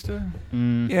about win. Batista?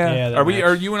 Yeah.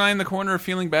 Are you and I in the corner of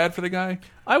feeling bad for the guy?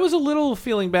 I was a little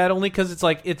feeling bad only because it's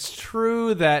like it's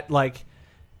true that like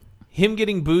him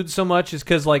getting booed so much is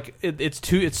because like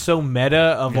it's so meta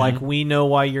of like we know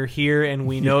why you're here and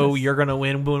we know you're gonna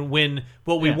win.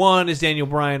 What we want is Daniel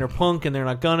Bryan or Punk, and they're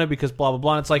not gonna because blah blah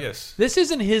blah. And it's like this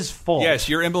isn't his fault. Yes,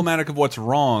 you're emblematic of what's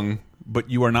wrong, but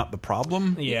you are not the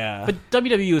problem. Yeah, But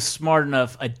WWE was smart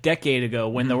enough a decade ago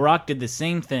when The Rock did the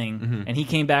same thing and he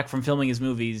came back from filming his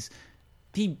movies.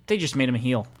 They just made him a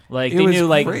heel. Like they knew,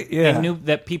 like they knew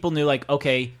that people knew, like,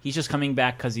 okay, he's just coming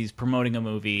back because he's promoting a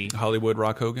movie. Hollywood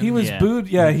Rock Hogan. He was booed.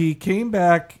 Yeah, he came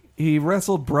back. He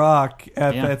wrestled Brock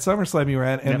at that SummerSlam you were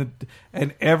at,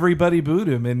 and everybody booed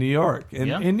him in New York. And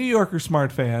in New York are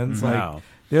smart fans. Like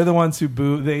they're the ones who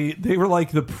boo. They were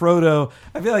like the proto.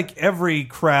 I feel like every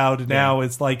crowd now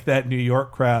is like that New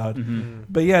York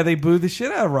crowd. But yeah, they booed the shit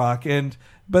out of Rock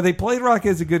But they played Rock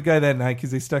as a good guy that night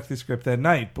because they stuck to the script that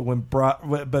night.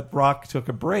 But Rock took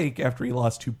a break after he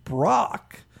lost to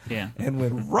Brock. Yeah. And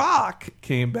when Rock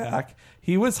came back,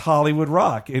 he was Hollywood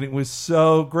Rock, and it was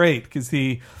so great because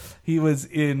he was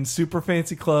in super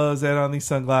fancy clothes, had on these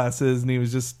sunglasses, and he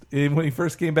was just. And when he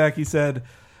first came back, he said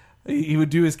he would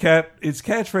do his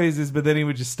catchphrases, but then he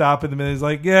would just stop in the middle. He's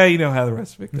like, "Yeah, you know how the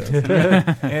rest of it goes."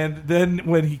 And then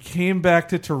when he came back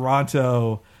to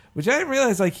Toronto. Which I didn't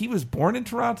realize, like, he was born in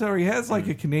Toronto, or he has, like,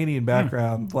 a Canadian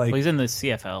background. Like, Well, he's in the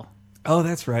CFL. Oh,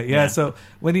 that's right. Yeah, so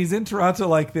when he's in Toronto,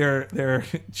 like, they're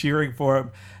cheering for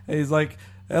him. And he's like,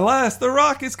 at last, The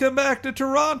Rock has come back to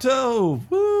Toronto.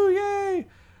 Woo, yay.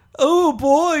 Oh,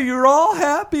 boy, you're all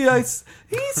happy.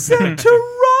 He said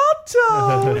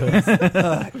Toronto.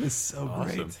 It was so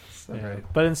great. So great.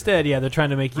 But instead, they're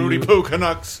trying to make Rudy Poo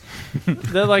Canucks.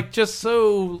 They're like just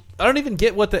so. I don't even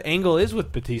get what the angle is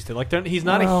with Batista. Like he's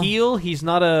not a heel. He's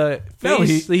not a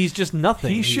face. He's just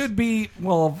nothing. He should be in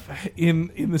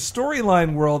the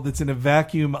storyline world that's in a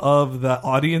vacuum of the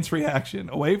audience reaction,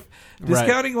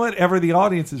 discounting whatever the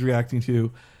audience is reacting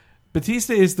to.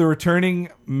 Batista is the returning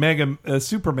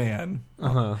Superman,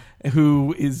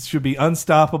 who should be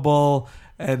unstoppable.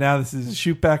 And now this is a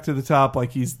shoot back to the top,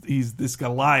 like he's this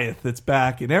Goliath that's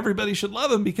back, and everybody should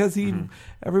love him because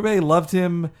everybody loved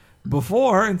him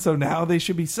before, and so now they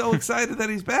should be so excited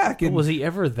that he's back. And was he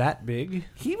ever that big?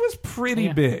 He was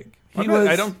pretty big. I'm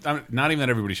not even that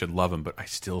everybody should love him, but I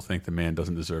still think the man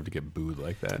doesn't deserve to get booed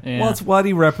like that. Yeah. Well, it's what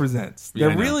he represents.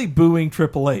 They're really booing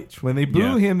Triple H. When they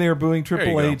boo him, they're booing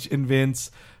Triple H and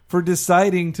Vince for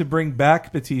deciding to bring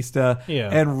back Batista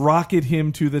and rocket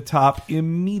him to the top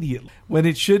immediately. When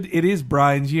it is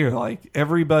Bryan's year. Like,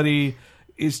 everybody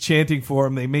is chanting for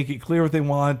him. They make it clear what they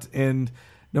want, and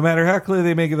no matter how clear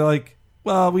they make it, they're like,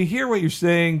 well, we hear what you're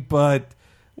saying, but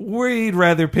we'd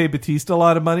rather pay Batista a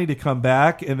lot of money to come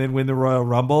back and then win the Royal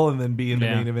Rumble and then be in the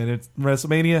main event at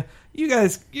WrestleMania. You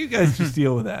guys just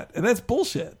deal with that. And that's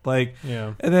bullshit. Like,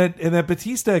 and that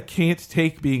Batista can't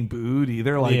take being booed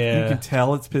either. Like, you can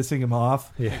tell it's pissing him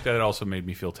off. I think that it also made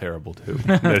me feel terrible too.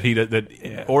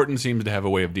 that Orton seems to have a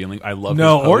way of dealing. I love his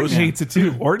pose. Orton hates it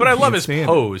too. But I love his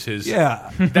pose.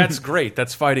 Yeah. That's great.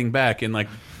 That's fighting back. And like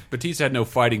Batista had no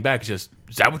fighting back. It's just,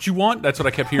 is that what you want? That's what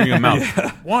I kept hearing him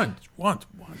mouth. Want.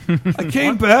 I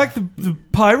came back. The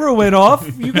pyro went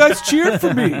off. You guys cheered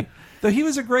for me. Though he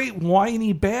was a great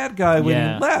whiny bad guy when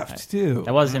he left too.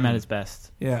 That was him at his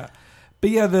best. Yeah, but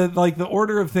the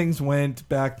order of things went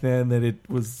back then that it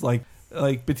was like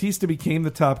Batista became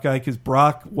the top guy because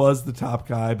Brock was the top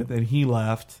guy, but then he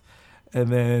left, and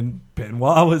then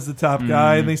Benoit was the top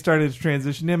guy, and they started to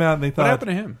transition him out, and they thought, what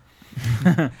happened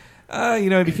to him?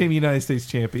 He became United States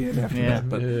champion after that.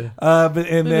 But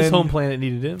then his home planet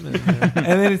needed him, and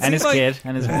then it and his kid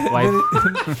and his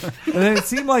wife. And then it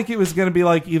seemed like it was going to be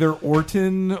like either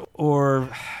Orton or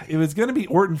it was going to be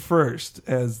Orton first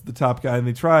as the top guy, and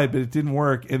they tried, but it didn't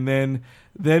work. And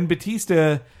then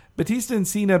Batista and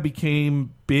Cena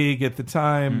became big at the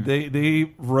time.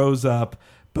 They rose up,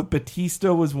 but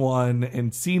Batista was 1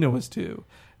 and Cena was 2.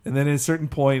 And then at a certain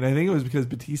point, I think it was because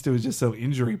Batista was just so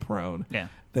injury prone. Yeah.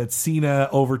 That Cena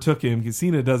overtook him because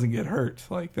Cena doesn't get hurt.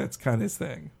 Like, that's kind of his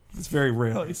thing. It's very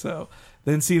rarely so.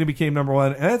 Then Cena became number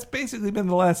 1, and that's basically been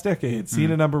the last decade.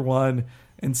 Cena number 1,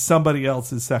 and somebody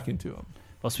else is second to him.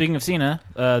 Well, speaking of Cena,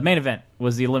 the main event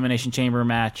was the Elimination Chamber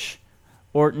match.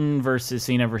 Orton versus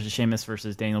Cena versus Sheamus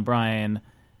versus Daniel Bryan,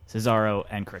 Cesaro,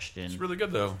 and Christian. It's really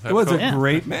good, though. It was a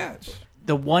great match.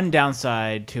 The one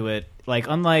downside to it, like,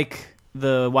 unlike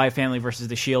the Wyatt family versus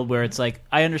the Shield, where it's like,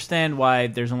 I understand why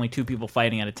there's only 2 people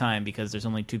fighting at a time because there's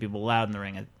only 2 people allowed in the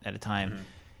ring at a time.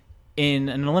 In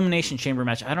an Elimination Chamber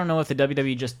match, I don't know if the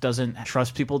WWE just doesn't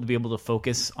trust people to be able to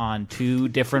focus on 2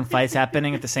 different fights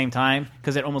happening at the same time,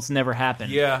 because it almost never happened.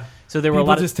 Yeah. So there were people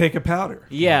a lot just take a powder.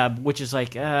 Yeah, which is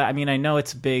like, I mean, I know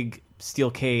it's a big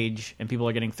steel cage and people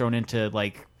are getting thrown into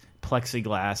like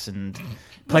plexiglass and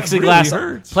really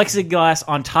hurts. plexiglass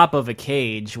on top of a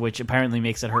cage, which apparently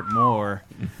makes it hurt more.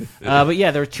 But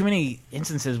yeah, there were too many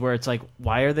instances where it's like,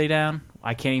 why are they down?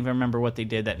 I can't even remember what they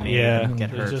did that made them get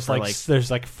hurt. Just for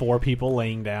there's like 4 people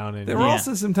laying down, and There were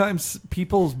also sometimes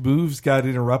people's moves got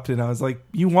interrupted. I was like,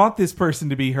 you want this person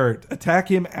to be hurt. Attack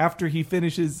him after he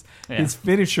finishes his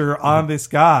finisher on this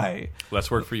guy. Less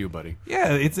work for you, buddy.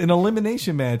 Yeah, it's an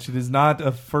elimination match. It is not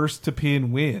a first to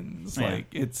pin wins. Yeah. Like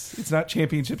it's not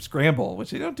championship scramble,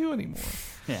 which they don't do anymore.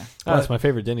 yeah. that's my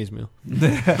favorite Denny's meal.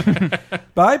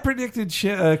 But I predicted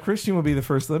Christian would be the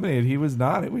first eliminated. He was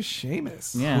not. It was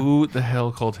Sheamus. Yeah. Who the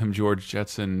hell called him George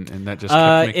Jetson? And that just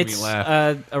kept making me It's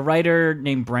laugh. a writer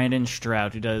named Brandon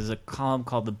Stroud who does a column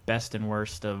called "The Best and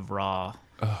Worst of Raw."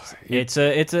 It's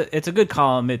a good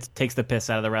column. It takes the piss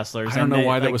out of the wrestlers. I don't know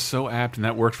why that was so apt, and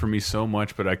that worked for me so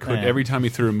much. But I could every time he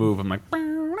threw a move, I'm like,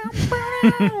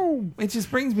 It just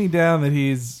brings me down that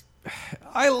he's.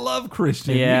 I love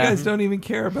Christian. Yeah. You guys don't even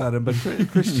care about him, but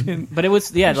Christian. But it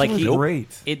was like was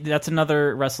great. That's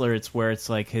another wrestler. It's where it's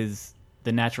like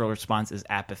the natural response is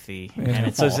apathy, and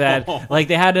it's so sad. Like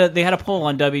they had a poll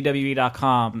on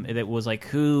WWE.com that was like,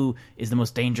 who is the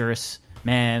most dangerous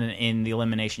man in the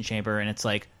Elimination Chamber, and it's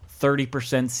like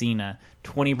 30% Cena,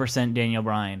 20% Daniel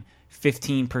Bryan,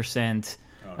 15%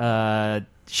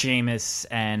 Sheamus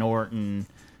and Orton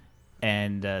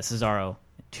and Cesaro,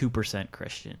 2%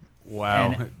 Christian.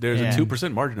 wow, And- there's yeah. a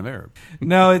 2% margin of error.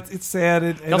 No, it's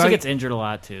sad. He also gets injured a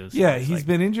lot too. So Yeah, it's he's like-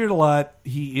 been injured a lot.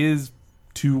 He is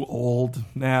too old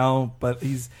now, but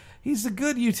he's a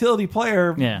good utility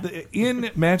player. Yeah. In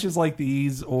matches like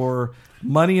these or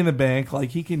Money in the Bank,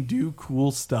 like he can do cool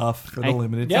stuff for the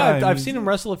limited Yeah, time. I've seen him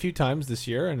wrestle a few times this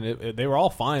year, and they were all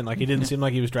fine. Like he didn't seem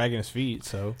like he was dragging his feet.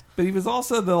 So But he was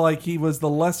also he was the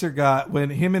lesser guy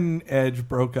when him and Edge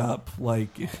broke up.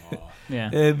 Yeah.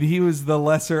 And he was the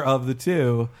lesser of the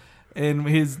two. And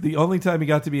the only time he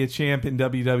got to be a champ in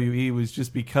WWE was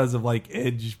just because of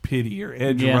Edge pity or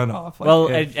Edge runoff.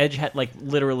 Edge had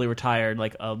literally retired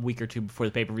a week or two before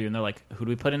the pay-per-view, and they're like, who do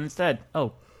we put in instead?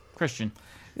 Oh, Christian.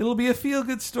 It'll be a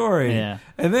feel-good story. Yeah.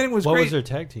 And then it was what great. was their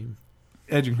tag team?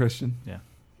 Edge and Christian. Yeah.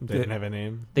 They didn't have a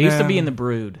name. They used to be in the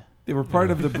Brood. They were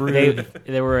part of the Brood.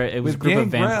 They were. It was With a group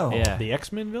of Gangrel. vampires. Yeah. The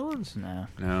X-Men villains?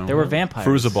 No. They were vampires.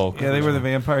 Crucible. Yeah, they were the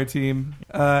vampire team.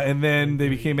 And then they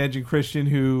became Edge and Christian,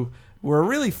 who were a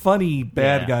really funny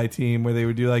bad guy team where they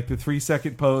would do the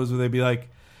 3-second pose where they'd be like,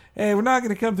 hey, we're not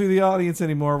going to come through the audience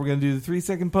anymore. We're going to do the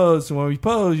 3-second pose. So when we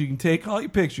pose, you can take all your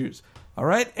pictures. All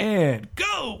right, and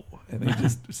go. And they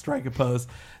just strike a pose.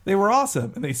 They were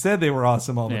awesome. And they said they were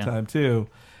awesome all the time, too.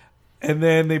 And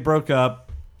then they broke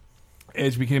up.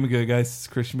 Edge became a good guy.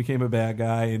 Christian became a bad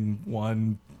guy. And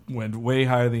one went way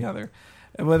higher than the other.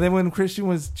 And then when Christian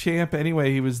was champ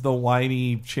anyway, he was the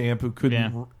whiny champ who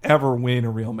couldn't ever win a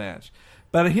real match.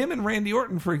 But him and Randy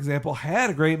Orton, for example, had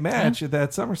a great match at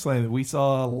that SummerSlam that we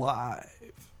saw live.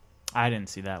 I didn't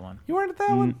see that one. You weren't at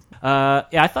that one?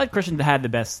 Yeah, I thought Christian had the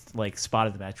best spot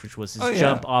of the match, which was his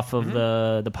jump off of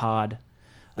the pod.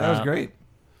 That was great.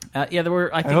 Yeah, there were.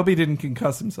 I hope he didn't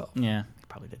concuss himself. Yeah, he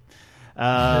probably did.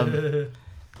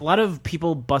 A lot of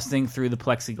people busting through the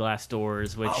plexiglass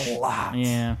doors, which A lot.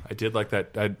 Yeah, I did like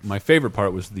that. My favorite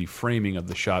part was the framing of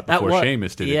the shot before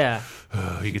Sheamus did it. Yeah,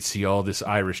 you could see all this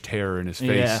Irish terror in his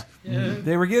face. Yeah.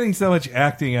 They were getting so much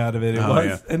acting out of it.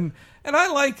 And I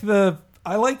like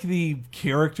the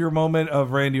character moment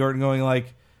of Randy Orton going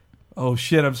oh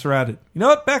shit, I'm surrounded. You know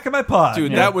what? Back in my pod.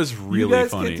 Dude, that was really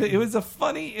funny. It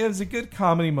was a good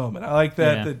comedy moment. I like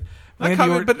that. Yeah. That Not Randy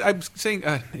comment, Orton, but I'm saying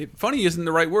funny isn't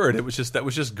the right word. That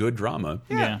was just good drama.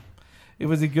 yeah. it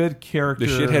was a good character.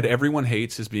 The shithead everyone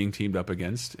hates is being teamed up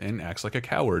against and acts like a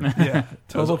coward. Yeah,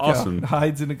 total That was awesome. cow.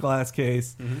 Hides in a glass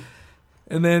case.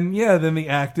 And then the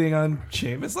acting on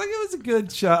Sheamus, it was a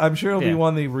good shot. I'm sure it'll be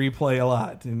one they replay a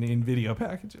lot in video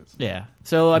packages. Yeah.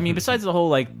 So I mean, besides the whole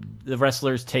the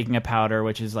wrestlers taking a powder,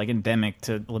 which is endemic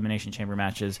to Elimination Chamber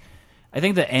matches, I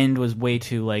think the end was way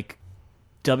too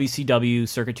WCW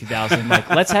circa 2000.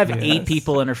 Let's have 8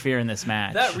 people interfere in this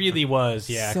match. That really was,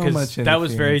 yeah. So Because much that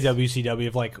was very interference. WCW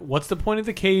of what's the point of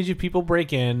the cage if people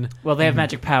break in? Well, they have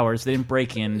magic powers. They didn't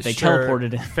break in. They Sure,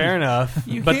 teleported in. Fair enough.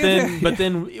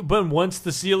 But once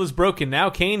the seal is broken,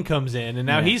 now Kane comes in and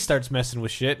now he starts messing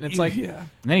with shit, and it's yeah. And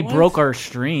then he broke our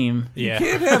stream. yeah.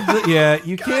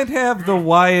 You can't have the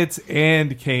Wyatts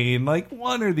and Kane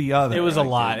one or the other. It was a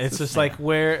lot. It's just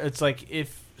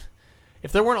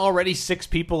if there weren't already 6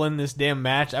 people in this damn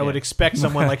match, I would expect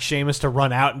someone like Sheamus to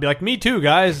run out and be like, "Me too,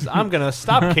 guys. I'm gonna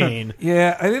stop Kane."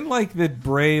 Yeah, I didn't like that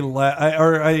Bray.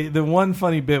 The one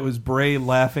funny bit was Bray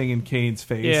laughing in Kane's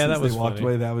face Yeah, as that was they walked funny.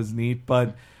 away. That was neat,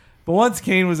 but But once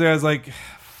Kane was there, I was like,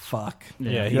 fuck.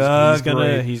 Yeah, he's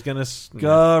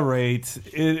gonna. Great.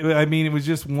 It was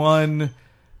just one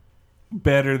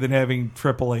better than having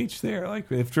Triple H there.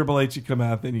 Like, if Triple H had come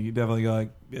out, then you could definitely go like,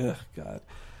 ugh, God.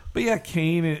 But yeah,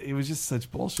 Kane, it was just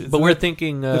such bullshit. But So we're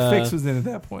thinking the fix was in at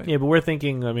that point. Yeah, but we're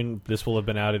thinking. I mean, this will have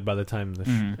been outed by the time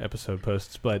the episode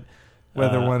posts. But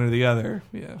Whether one or the other.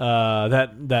 Yeah.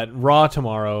 That Raw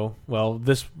tomorrow. Well,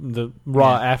 the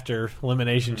Raw after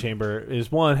Elimination Chamber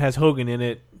is one has Hogan in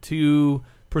it. Two,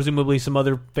 presumably some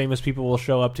other famous people will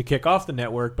show up to kick off the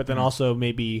network. But then also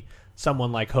maybe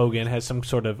someone like Hogan has some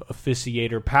sort of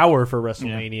officiator power for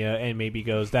WrestleMania and maybe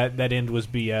goes that end was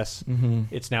BS.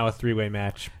 It's now a 3-way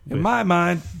match. In my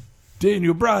mind,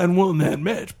 Daniel Bryan won that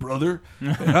match, brother.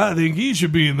 And I think he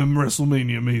should be in the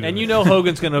WrestleMania meeting. And you know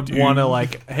Hogan's going to want to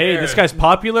like, hey, this guy's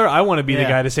popular. I want to be the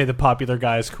guy to say the popular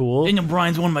guy is cool. Daniel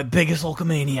Bryan's one of my biggest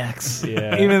Hulkamaniacs.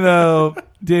 Yeah. Even though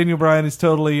Daniel Bryan is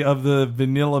totally of the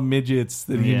vanilla midgets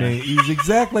that he made. He's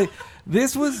exactly...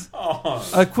 This was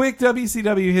a quick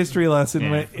WCW history lesson,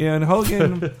 and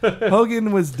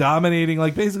Hogan was dominating,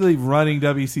 like basically running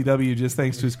WCW just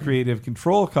thanks to his creative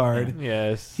control card.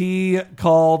 Yes. He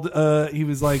called, he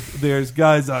was like, there's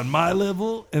guys on my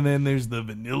level, and then there's the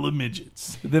vanilla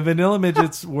midgets. The vanilla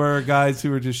midgets were guys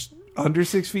who were just under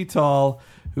 6 feet tall,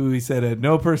 who he said had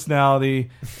no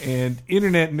personality, and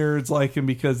internet nerds like him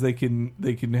because they can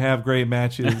have great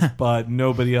matches, but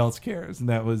nobody else cares. And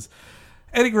that was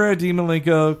Eddie Guerrero, Dean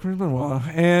Malenko, Chris Benoit,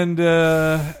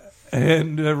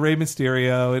 and Rey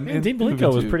Mysterio. And Dean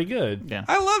Malenko was pretty good. Yeah.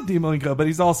 I love Dean Malenko, but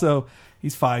he's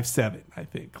 5'7", I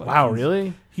think. Like, Wow,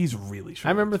 really? He's really short. I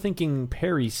remember thinking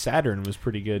Perry Saturn was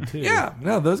pretty good too. Yeah,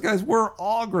 no, those guys were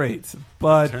all great,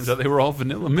 but Turns out they were all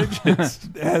vanilla midgets.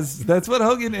 that's what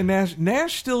Hogan and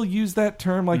Nash still used that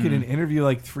term like in an interview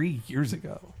like 3 years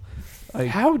ago. Like,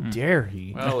 How dare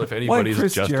he? Well, if like anybody's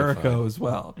Chris justified. Jericho as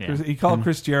well. Yeah. He called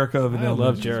Chris Jericho I vanilla.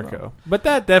 love midget as Jericho, well. but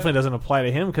that definitely doesn't apply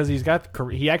to him because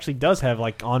he actually does have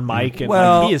like on mic and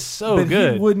Well, like, he is so but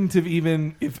good. he wouldn't have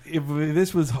even if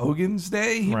this was Hogan's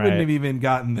day, he Right. wouldn't have even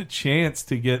gotten the chance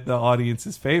to get the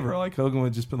audience's favor. Like Hogan would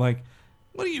have just been like,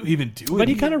 "What are you even doing?" But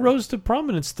he here?" kind of rose to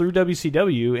prominence through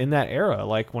WCW in that era.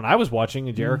 Like when I was watching,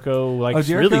 Jericho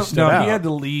Jericho, really stood out. he had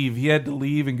to leave. He had to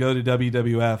leave and go to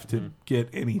WWF to get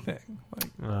anything.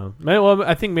 Like, Well,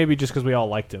 I think maybe just because we all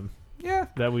liked him, yeah,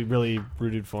 that we really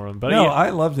rooted for him. But no, yeah, I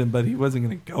loved him, but he wasn't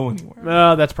going to go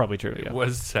anywhere. that's probably true. It Yeah.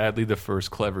 was sadly the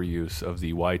first clever use of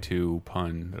the Y2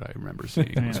 pun that I remember seeing.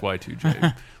 It was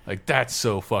Y2J. Like, that's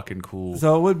so fucking cool.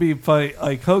 So it would be funny.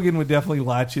 Like Hogan would definitely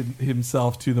latch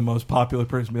himself to the most popular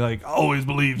person, be like, "Always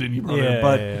believed in you, brother." Yeah,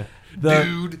 but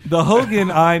yeah. the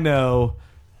Hogan I know.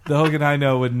 The Hogan I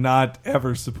know would not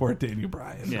ever support Daniel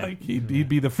Bryan. Yeah. Like he'd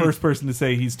be the first person to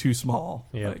say he's too small.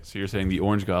 Yeah. Like, So you're saying the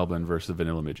Orange Goblin versus the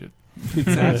Vanilla Midget.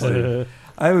 exactly.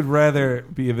 I would rather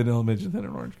be a vanilla midget than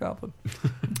an orange goblin.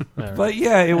 Right. But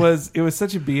yeah, it was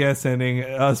such a BS ending,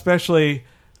 especially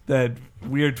that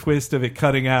weird twist of it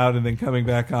cutting out and then coming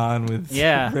back on with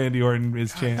Randy Orton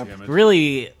as champ.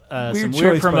 Really, some Weird weird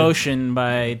choice, but- promotion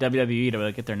by WWE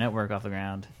to get their network off the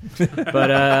ground.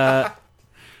 But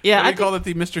yeah, I call it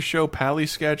the Mr. Show Pally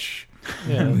sketch.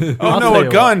 Yeah. Oh I'll no, tell a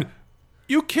you gun!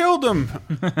 You killed him.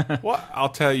 What? I'll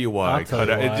tell you why. I'll tell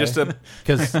you It why. just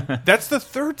Because that's the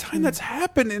third time that's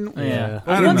happened. In Yeah.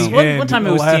 I don't Once- know. one time it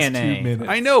the was last TNA. 2 minutes.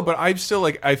 I know, but I'm still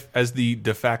like, as the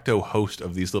de facto host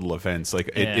of these little events, like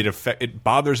it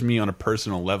bothers me on a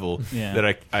personal level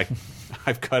that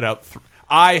I've cut out.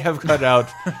 I have cut out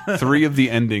 3 of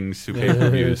the endings to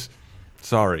pay-per-views.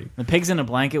 Sorry. The pigs in a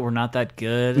blanket were not that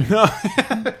good.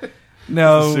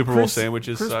 No, The Super Bowl Chris,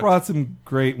 sandwiches Chris sucked. brought some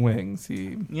great wings.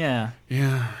 Yeah.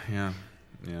 Yeah.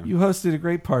 You hosted a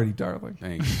great party, darling.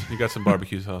 Thanks. You got some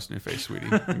barbecue sauce in your face, sweetie.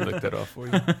 Let me lick that off for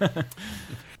you.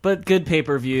 But good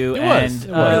pay-per-view. It and, was.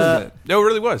 It was. No, it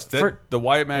really was. For- The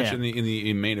Wyatt match Yeah. in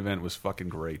the main event was fucking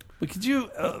great. But could you?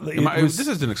 This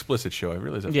is an explicit show. I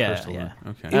realize that's Yeah, first one. yeah.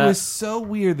 Okay. It was so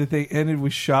weird that they ended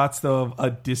with shots though of a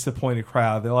disappointed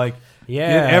crowd. They're like,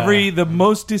 Yeah. the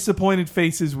most disappointed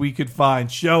faces we could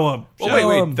find. Show them.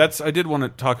 Well, wait. I did want to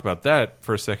talk about that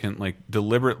for a second. Like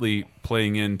deliberately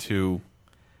playing into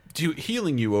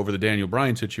healing you over the Daniel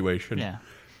Bryan situation. Yeah.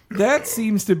 That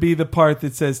seems to be the part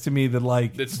that says to me that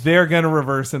like It's- they're going to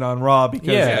reverse it on Raw because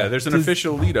Yeah, there's an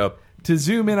official lead up to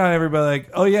zoom in on everybody. Like,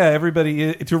 oh yeah,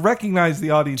 everybody to recognize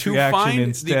the audience to reaction find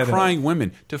instead the crying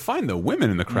women. To find the women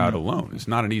in the crowd alone is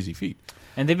not an easy feat.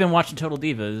 And they've been watching Total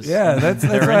Divas. Yeah, that's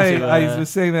They're right. into, I was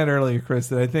saying that earlier, Chris.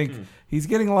 That I think he's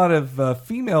getting a lot of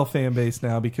female fan base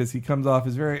now because he comes off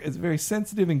as a very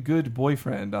sensitive and good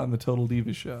boyfriend on the Total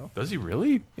Divas show. Does he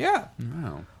really? Yeah.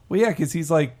 Wow. Well, yeah, because he's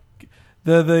like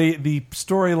the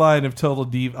storyline of Total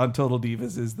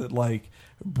Divas is that like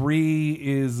Brie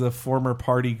is a former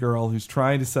party girl who's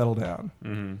trying to settle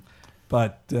down,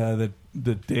 but that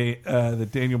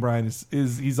Daniel Bryan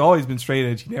is he's always been straight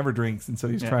edge. He never drinks, and so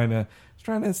he's trying to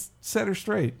set her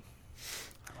straight.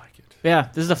 I like it. Yeah,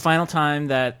 this is the final time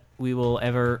that we will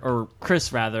ever, or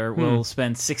Chris rather, will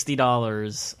spend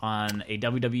 $60 on a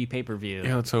WWE pay-per-view.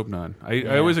 Yeah, let's hope not.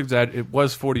 I always exaggerate. It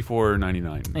was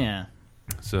 $44.99. Yeah.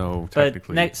 So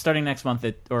technically, but starting next month,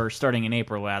 or starting in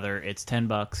April rather, it's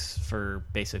 $10 for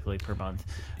basically per month.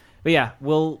 But yeah,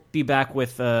 we'll be back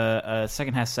with a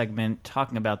second half segment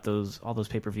talking about all those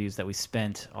pay-per-views that we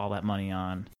spent all that money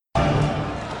on.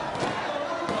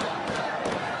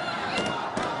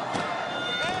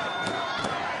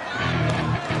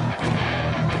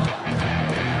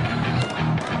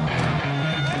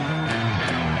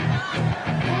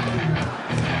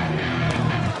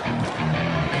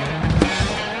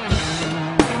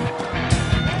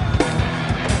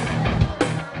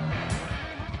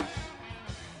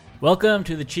 Welcome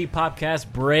to the Cheap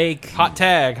Podcast break. Hot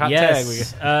tag.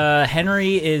 Yes.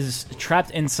 Henry is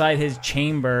trapped inside his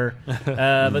chamber,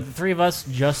 but the three of us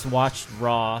just watched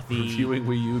Raw, reviewing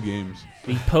Wii U games,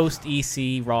 the post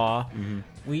EC Raw.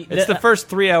 It's the first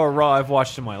 3-hour Raw I've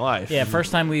watched in my life. Yeah,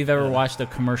 first time we've ever watched a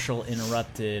commercial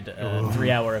interrupted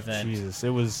 3-hour event. Jesus, it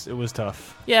was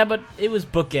tough. Yeah, but it was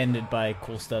bookended by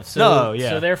cool stuff. So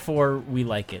therefore we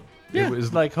like it. Yeah, it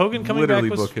was like Hogan coming literally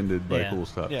back was bookended by cool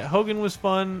stuff. Yeah, Hogan was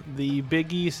fun. The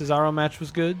Big E Cesaro match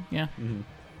was good. Yeah.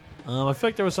 I feel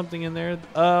like there was something in there.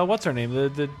 What's her name?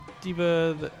 The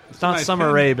diva. It's not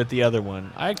Summer Rae, but the other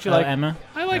one. I actually like Emma.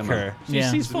 I like her.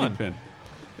 She's fun.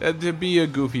 To be a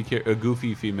goofy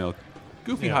female,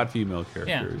 hot female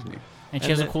character is neat. And she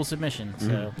has a cool submission.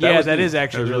 So that is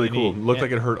actually really cool. Neat. Looked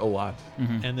like it hurt a lot.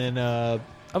 And then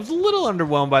I was a little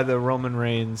underwhelmed by the Roman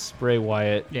Reigns Bray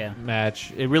Wyatt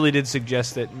match. It really did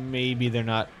suggest that maybe they're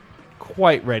not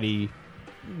quite ready.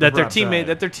 That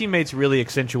their teammates really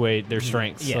accentuate their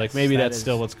strengths. Yes, like maybe that's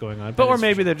still what's going on. Or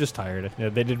maybe they're just tired.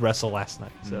 They did wrestle last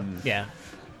night. So yeah,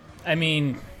 I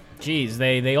mean, geez,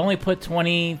 they only put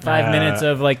 25 minutes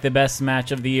of like the best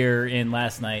match of the year in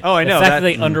last night. Oh, I know. The fact that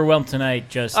they underwhelmed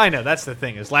tonight I know, that's the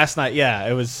thing. Is last night,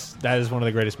 that is one of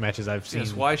the greatest matches I've seen.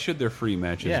 Yes, why should their free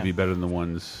matches be better than the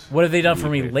ones? What have they done for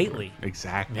me lately?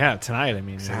 Exactly. Yeah, tonight, I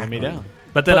mean, they let me down.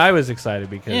 But then I was excited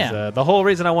because the whole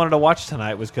reason I wanted to watch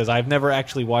tonight was because I've never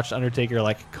actually watched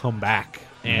Undertaker come back,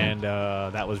 and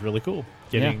that was really cool.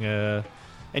 And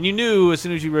you knew as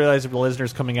soon as you realized that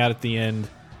Lesnar's coming out at the end.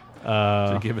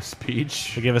 To give a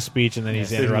speech, and then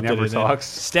he's interrupted. He never talks.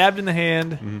 Stabbed in the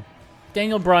hand.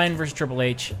 Daniel Bryan versus Triple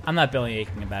H. I'm not belly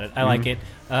aching about it. I like it.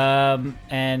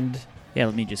 And yeah,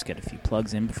 let me just get a few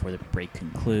plugs in before the break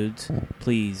concludes.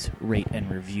 Please rate and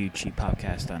review Cheap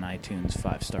Podcast on iTunes.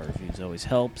 5-star reviews always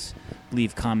helps.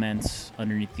 Leave comments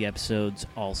underneath the episodes.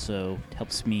 Also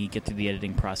helps me get through the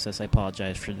editing process. I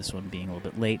apologize for this one being a little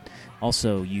bit late.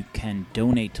 Also, you can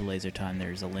donate to Laser Time.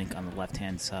 There's a link on the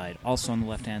left-hand side. Also on the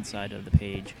left-hand side of the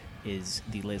page is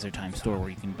the Laser Time store where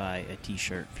you can buy a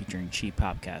t-shirt featuring Cheap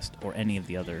Podcast or any of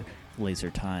the other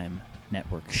Laser Time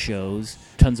Network shows.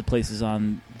 Tons of places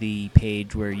on the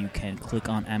page where you can click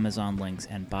on Amazon links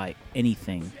and buy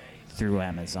anything through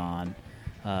Amazon,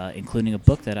 including a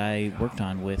book that I worked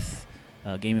on with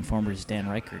Game Informer's Dan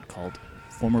Reichert called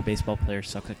Former Baseball Players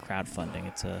Suck at Crowdfunding.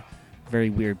 It's a very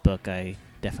weird book. I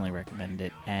definitely recommend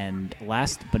it. And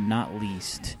last but not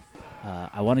least,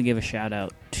 I want to give a shout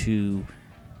out to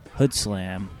Hood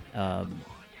Slam.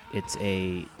 It's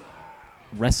a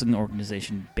wrestling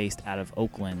organization based out of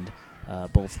Oakland.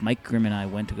 Both Mike Grimm and I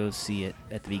went to go see it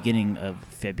at the beginning of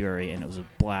February, and it was a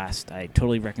blast. I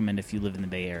totally recommend if you live in the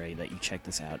Bay Area that you check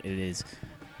this out. It is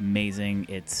amazing.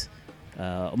 It's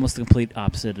almost the complete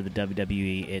opposite of the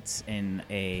WWE. It's in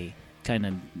a kind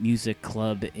of music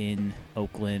club in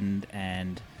Oakland,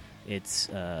 and it's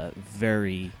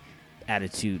very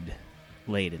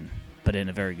attitude-laden, but in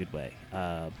a very good way.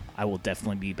 I will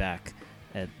definitely be back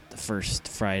at the first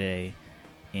Friday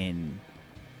in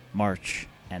March,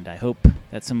 and I hope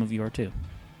that some of you are too,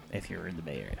 if you're in the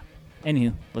Bay Area.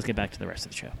 Anywho, let's get back to the rest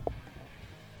of the show.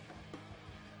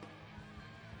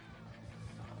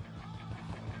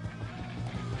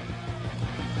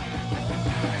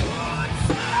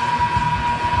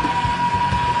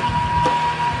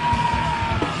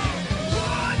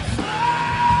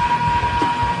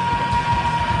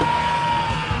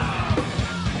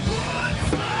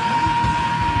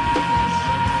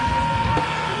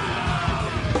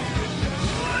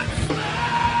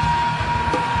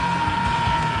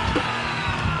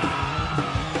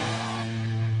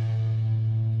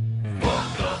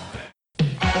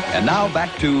 And now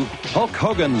back to Hulk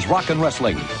Hogan's Rockin'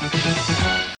 Wrestling.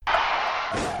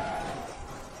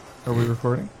 Are we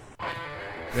recording?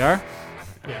 We are?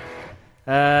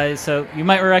 Yeah. So you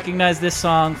might recognize this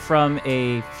song from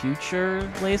a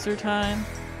future Laser Time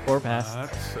or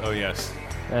past. Oh, yes.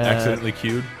 Accidentally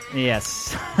cued?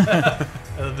 Yes. A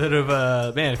bit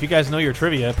of man, if you guys know your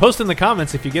trivia, post in the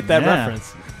comments if you get that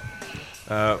reference.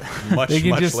 Much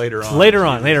later on. Later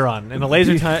on, in a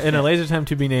laser time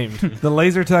to be named. The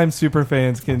Laser Time super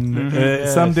fans can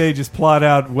someday just plot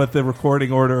out what the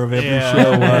recording order of every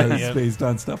show was based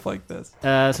on stuff like this.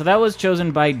 So that was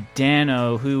chosen by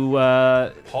Dano, who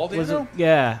Paul Dano?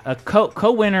 a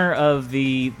co-winner of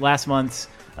the last month's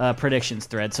predictions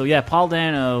thread. So yeah, Paul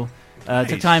Dano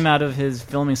took time out of his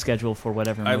filming schedule for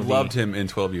whatever movie. I loved him in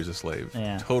 12 Years a Slave.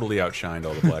 Yeah. Totally outshined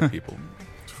all the black people.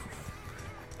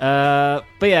 But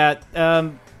yeah,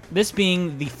 this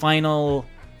being the final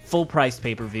full-price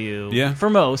pay-per-view for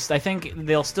most, I think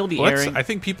they'll still be airing. I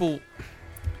think people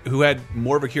who had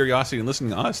more of a curiosity in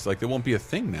listening to us, like, there won't be a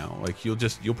thing now. Like, you'll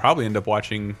probably end up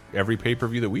watching every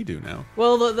pay-per-view that we do now.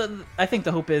 Well, I think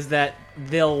the hope is that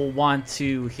they'll want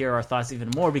to hear our thoughts even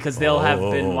more because they'll have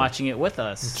been watching it with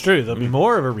us. It's true. There'll be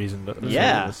more of a reason to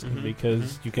listen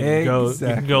because you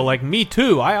can go like, me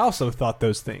too. I also thought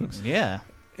those things. Yeah.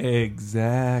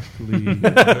 Exactly.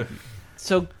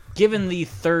 So, given the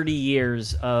 30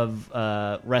 years of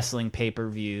wrestling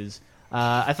pay-per-views,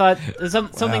 I thought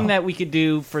something that we could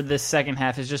do for this second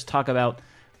half is just talk about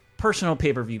personal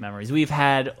pay-per-view memories. We've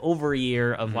had over a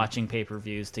year of watching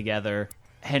pay-per-views together.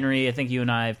 Henry, I think you and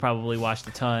I have probably watched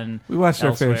a ton. We watched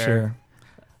elsewhere. our fair share.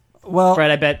 Well, Fred,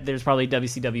 I bet there's probably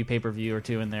WCW pay-per-view or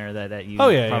two in there that you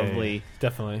probably...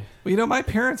 Definitely. Well, my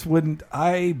parents wouldn't...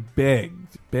 I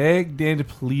begged and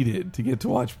pleaded to get to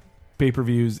watch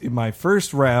pay-per-views in my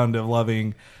first round of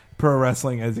loving pro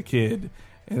wrestling as a kid,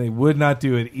 and they would not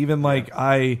do it. Even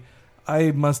I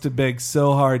must have begged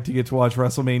so hard to get to watch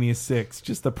WrestleMania 6.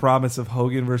 Just the promise of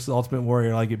Hogan versus Ultimate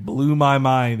Warrior, it blew my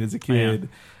mind as a kid.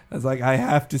 I was like, I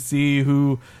have to see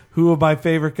who of my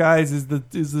favorite guys is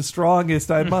the strongest.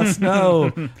 I must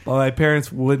know. But my parents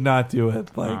would not do it.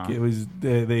 It was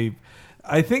they.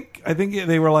 I think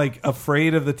they were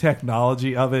afraid of the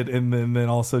technology of it, and then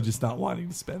also just not wanting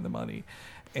to spend the money.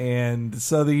 And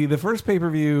so the first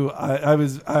pay-per-view,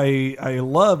 I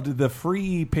loved the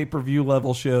free pay-per-view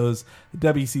level shows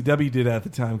WCW did at the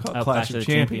time called Clash of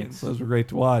Champions. Those were great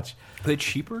to watch. Are they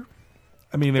cheaper?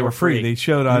 I mean, they were free. They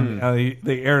showed on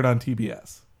they aired on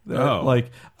TBS.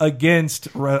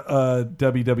 Against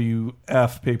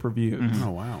WWF pay-per-views. Oh,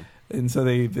 wow. And so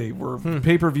they were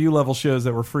pay-per-view level shows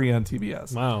that were free on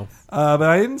TBS. Wow. But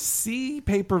I didn't see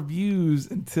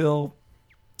pay-per-views until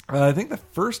I think the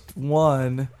first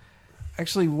one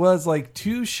actually was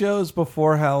 2 shows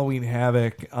before Halloween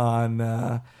Havoc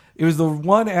on it was the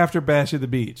one after Bash at the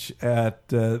Beach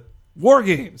at War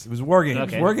Games. It was War Games.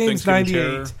 Okay. War Games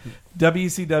 98.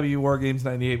 WCW War Games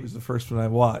 98 was the first one I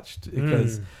watched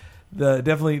because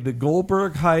definitely the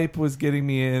Goldberg hype was getting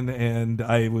me in, and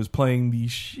I was playing the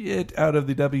shit out of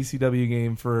the WCW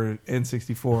game for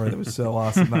N64 that was so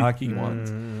awesome, the hockey ones.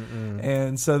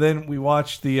 And so then we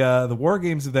watched the War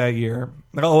Games of that year.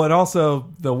 Oh, and also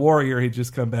the Warrior had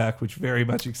just come back, which very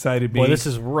much excited me. Boy, this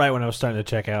is right when I was starting to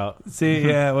check out. See,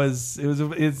 yeah,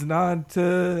 it's not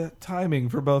timing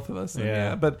for both of us.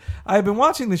 Yeah, but I've been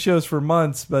watching the shows for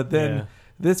months, but then. Yeah.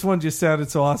 This one just sounded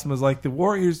so awesome. It was like the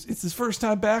Warriors. It's his first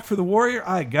time back for the Warrior.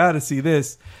 I got to see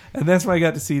this, and that's when I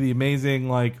got to see the amazing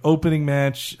opening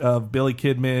match of Billy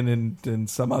Kidman and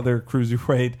some other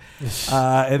cruiserweight.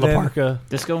 And Laparca,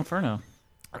 Disco Inferno.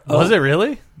 Was it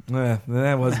really?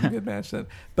 That wasn't a good match then.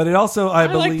 But it also, I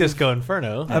believe, like Disco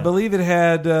Inferno. I believe it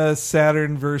had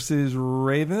Saturn versus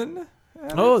Raven.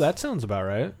 Oh, that sounds about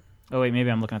right. Oh, wait,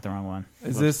 maybe I'm looking at the wrong one.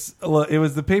 Is this... It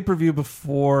was the pay-per-view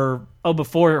before... Oh,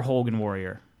 before Hogan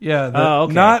Warrior. Yeah.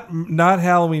 Okay. Not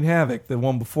Halloween Havoc, the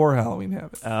one before Halloween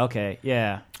Havoc. Okay,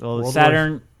 yeah. Well,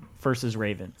 Saturn versus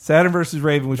Raven. Saturn versus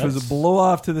Raven, which was a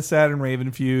blow-off to the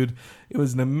Saturn-Raven feud. It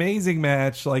was an amazing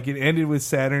match. It ended with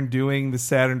Saturn doing the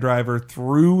Saturn driver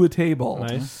through a table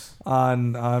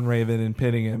on Raven and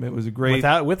pinning him. It was a great...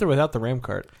 With or without the ram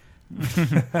cart?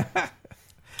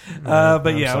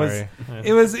 But yeah,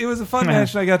 it was a fun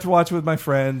match, and I got to watch it with my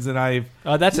friends, and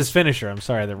that's his finisher. I'm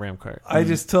sorry, the ram cart. I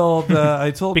just told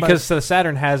because the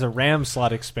Saturn has a ram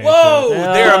slot expansion. Whoa!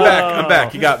 There, I'm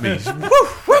back. You got me.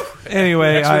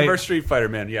 Anyway, next reverse Street Fighter,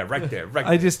 man. Yeah, right there.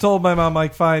 I just told my mom,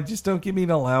 fine, just don't give me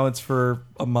an allowance for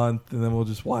a month, and then we'll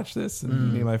just watch this.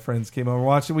 And me and my friends came over and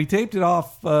watched it. We taped it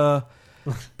off off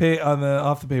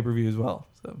the pay-per-view as well.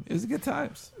 So it was a good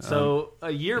times. So a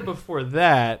year before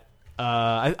that.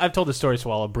 I've told this story,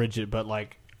 so I'll abridge it, but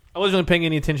like I wasn't really paying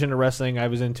any attention to wrestling. I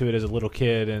was into it as a little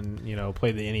kid and, you know,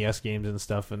 played the NES games and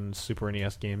stuff and Super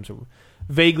NES games.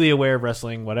 Vaguely aware of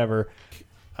wrestling, whatever.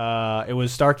 It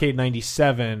was Starrcade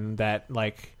 97 that,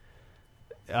 like,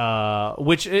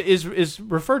 which is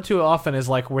referred to often as,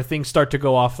 like, where things start to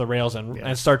go off the rails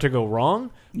and start to go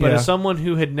wrong. But as someone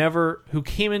who who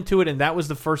came into it and that was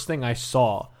the first thing I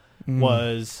saw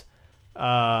was,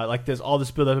 like, there's all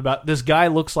this build-up about this guy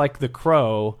looks like the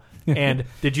Crow. And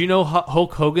did you know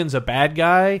Hulk Hogan's a bad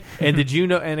guy? And did you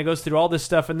know? And it goes through all this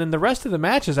stuff. And then the rest of the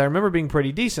matches, I remember being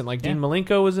pretty decent. Like Dean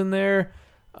Malenko was in there.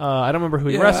 I don't remember who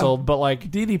he wrestled, but like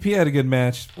DDP had a good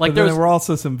match. Like there were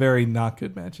also some very not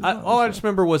good matches. All I just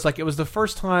remember was like it was the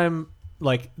first time.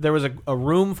 Like there was a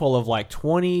room full of like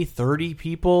 20, 30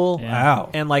 people. Wow.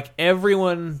 And like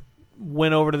everyone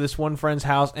went over to this one friend's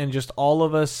house and just all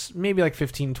of us, maybe like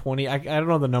 15, 20, I don't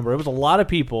know the number. It was a lot of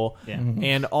people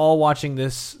and all watching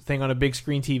this thing on a big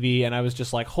screen TV. And I was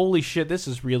just like, holy shit, this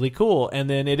is really cool. And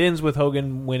then it ends with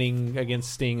Hogan winning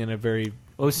against Sting in a very...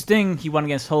 Well, Sting, he won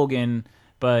against Hogan,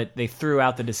 but they threw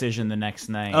out the decision the next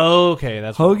night. Oh, okay.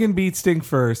 That's Hogan beat Sting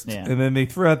first, and then they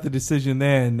threw out the decision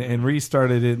then and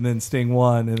restarted it, and then Sting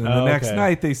won. And then the next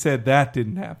night they said that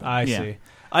didn't happen. I see.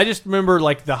 I just remember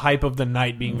like the hype of the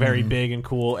night being very big and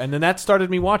cool, and then that started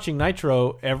me watching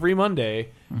Nitro every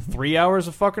Monday, 3 hours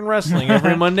of fucking wrestling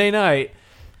every Monday night,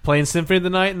 playing Symphony of the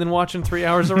Night, and then watching 3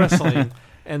 hours of wrestling,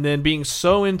 and then being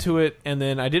so into it, and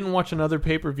then I didn't watch another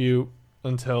pay-per-view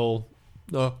until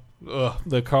the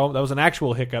Carl. That was an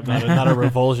actual hiccup, not a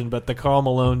revulsion, but the Karl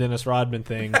Malone Dennis Rodman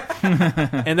thing,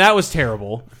 and that was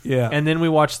terrible. Yeah, and then we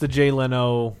watched the Jay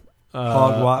Leno.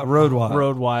 Road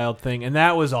Wild thing, and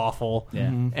that was awful. Yeah.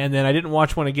 And then I didn't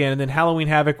watch one again, and then Halloween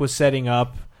Havoc was setting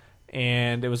up,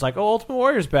 and it was like, oh, Ultimate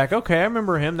Warrior's back. Okay, I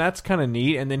remember him. That's kind of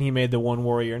neat. And then he made the One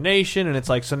Warrior Nation, and it's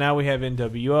like, so now we have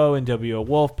NWO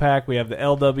Wolfpack, we have the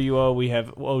LWO, we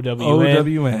have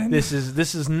OWN. This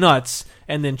is nuts.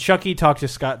 And then Chucky talked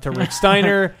to Rick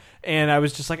Steiner. And I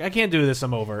was just like, I can't do this,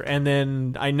 I'm over. And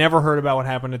then I never heard about what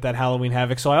happened at that Halloween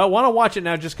Havoc, so I want to watch it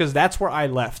now just because that's where I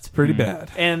left. Pretty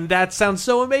bad. And that sounds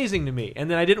so amazing to me. And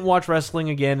then I didn't watch wrestling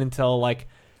again until like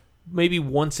maybe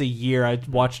once a year. I'd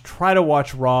try to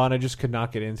watch Raw, and I just could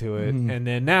not get into it. And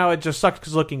then now it just sucks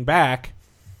because looking back,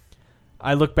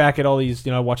 I look back at all these,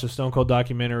 I watched the Stone Cold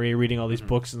documentary, reading all these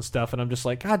books and stuff, and I'm just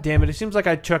like, God damn it, it seems like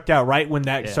I checked out right when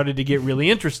that started to get really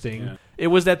interesting. Yeah. It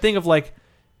was that thing of like,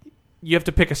 you have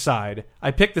to pick a side. I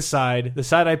picked the side. The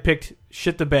side I picked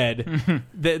shit the bed.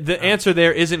 The answer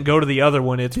there isn't go to the other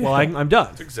one. It's, well, I'm done.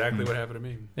 That's exactly what happened to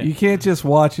me. Yeah. You can't just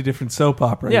watch a different soap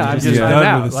opera. Yeah, I'm just done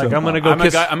out. With like, I'm going to go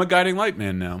I'm a guiding light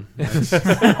man now.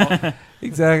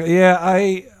 Exactly. Yeah,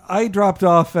 I dropped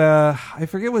off. I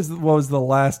forget what was the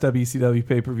last WCW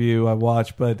pay-per-view I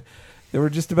watched, but there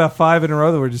were just about 5 in a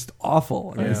row that were just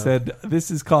awful. And I said, this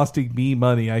is costing me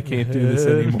money. I can't do this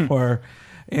anymore.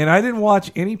 And I didn't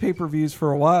watch any pay-per-views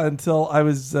for a while until I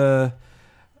was a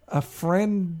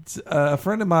friend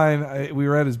of mine. We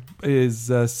were at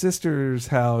his sister's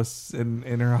house,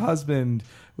 and her husband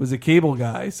was a cable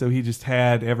guy, so he just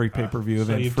had every pay-per-view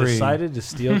event free. So you decided to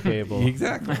steal cable.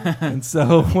 Exactly. And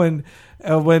so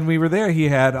when we were there, he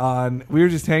had on. We were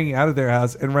just hanging out at their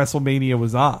house, and WrestleMania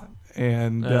was on.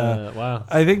 And wow,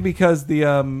 I think because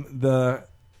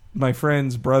my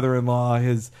friend's brother-in-law,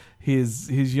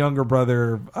 his younger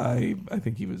brother, I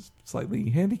think he was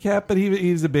slightly handicapped, but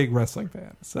he's a big wrestling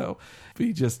fan. So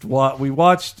we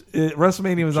watched it.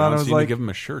 WrestleMania was on. I was like, give him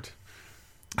a shirt.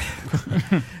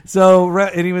 So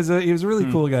and he was a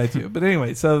really cool guy too. But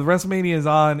anyway, so WrestleMania is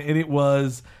on, and it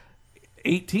was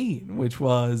 18, which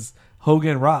was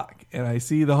Hogan Rock, and I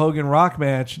see the Hogan Rock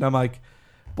match, and I'm like,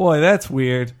 boy, that's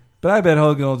weird. But I bet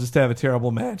Hogan will just have a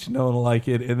terrible match. No one will like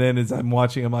it. And then as I'm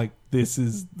watching, I'm like, this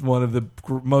is one of the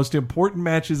most important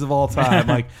matches of all time.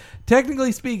 Like,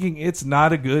 technically speaking, it's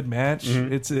not a good match.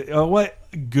 It's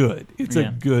good. It's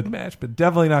a good match, but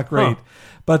definitely not great.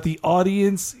 But the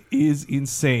audience is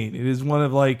insane. It is one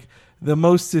of like the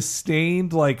most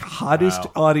sustained, like hottest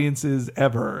audiences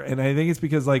ever. And I think it's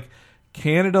because like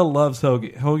Canada loves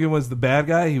Hogan. Hogan was the bad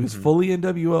guy. He was fully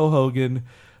NWO Hogan.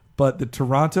 But the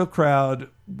Toronto crowd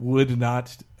would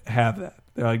not have that.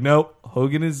 They're like, nope,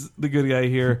 Hogan is the good guy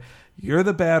here. You're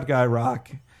the bad guy,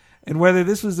 Rock. And whether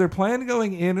this was their plan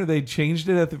going in or they changed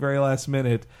it at the very last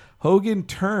minute, Hogan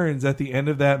turns at the end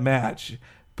of that match,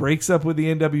 breaks up with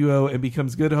the NWO, and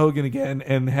becomes good Hogan again,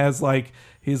 and has like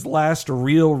his last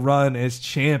real run as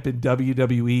champ in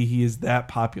WWE. He is that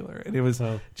popular. And it was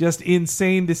just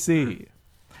insane to see.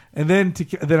 And then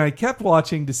I kept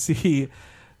watching to see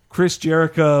Chris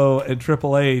Jericho and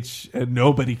Triple H, and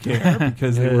nobody cared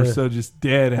because they were so just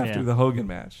dead after the Hogan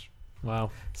match.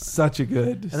 Wow. Such a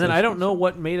good. And then I don't know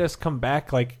what made us come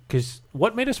back, because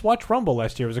what made us watch Rumble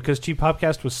last year? Was it because Cheap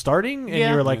Popcast was starting and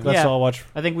you were like, let's all watch?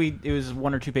 I think it was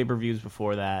 1 or 2 pay-per-views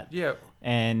before that. Yeah.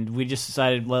 And we just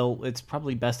decided, well, it's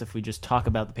probably best if we just talk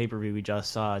about the pay-per-view we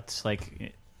just saw. It's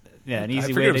like... Yeah, an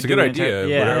easy way to do it. It was a good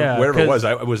idea. Whatever it was,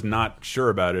 I was not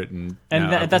sure about it. And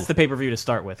that's the pay-per-view to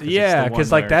start with. Yeah, because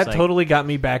that totally got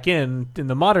me back in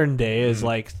the modern day is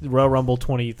like Royal Rumble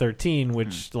 2013,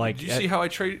 which like... Did you see how I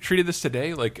treated this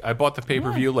today? Like, I bought the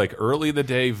pay-per-view like early in the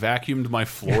day, vacuumed my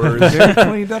floors.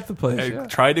 Cleaned up the place. I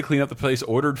tried to clean up the place,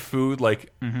 ordered food.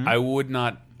 Like, I would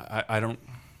not... I don't...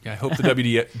 I hope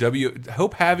the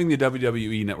hope having the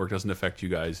WWE network doesn't affect you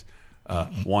guys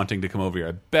wanting to come over here.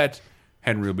 I bet...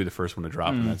 Henry will be the first one to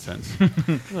drop in that sense.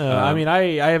 I mean,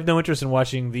 I have no interest in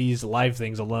watching these live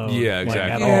things alone. Yeah,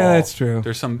 exactly. That's true.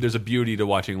 There's a beauty to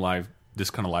watching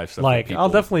this kind of live stuff. Like, I'll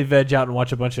definitely veg out and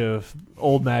watch a bunch of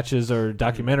old matches or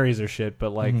documentaries or shit, but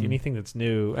like anything that's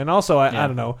new. And also, I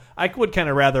don't know, I would kind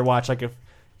of rather watch, like, if you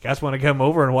guys want to come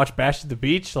over and watch Bash at the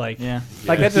Beach, like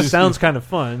that just sounds kind of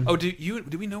fun. Oh, do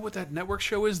we know what that network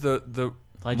show is? The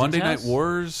Legends Monday House? Night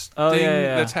Wars thing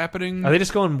that's happening? Are they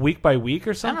just going week by week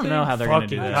or something? I don't know how they're going to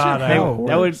do that.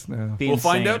 that would be We'll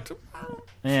insane. find out.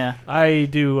 Yeah. I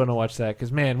do want to watch that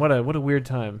because, man, what a weird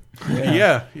time.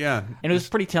 Yeah. And it was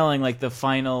pretty telling. Like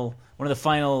one of the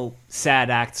final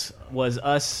sad acts was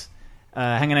us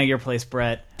hanging out at your place,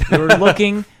 Brett. We were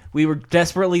looking. We were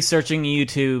desperately searching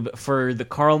YouTube for the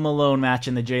Karl Malone match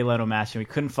and the Jay Leno match, and we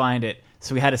couldn't find it.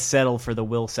 So we had to settle for the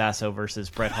Will Sasso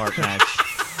versus Bret Hart match.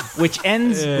 Which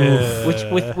ends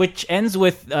which ends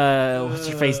with what's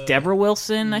her face, Deborah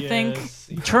Wilson, I think,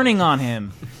 turning on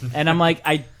him, and I'm like,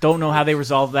 I don't know how they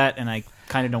resolve that, and I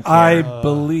kind of don't care. I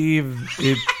believe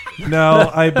it. No,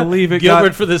 I believe it.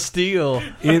 Gilbert for the steal.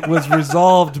 It was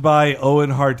resolved by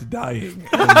Owen Hart dying.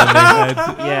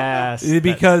 And then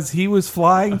because he was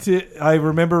flying to. I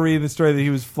remember reading the story that he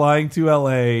was flying to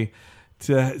L.A.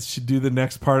 to do the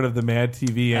next part of the Mad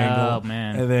TV angle. Oh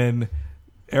man! And then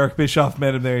Eric Bischoff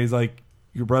met him there. He's like,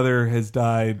 "Your brother has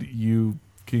died. You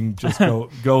can just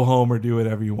go home or do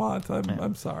whatever you want.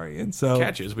 I'm sorry." And so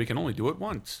catch is we can only do it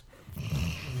once.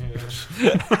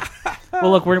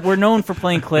 Well, look, we're known for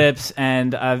playing clips,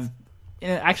 and I've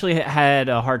actually had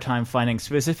a hard time finding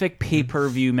specific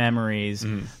pay-per-view memories.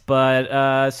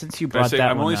 But since you brought that,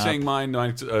 I'm one only up, saying mine.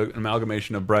 It's an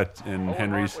amalgamation of Brett and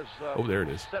Henry's. Was, there it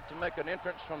is. Set to make an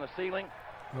entrance from the ceiling.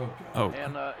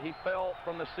 And he fell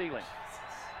from the ceiling.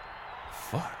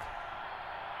 Fuck.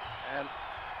 And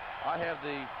I have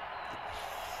the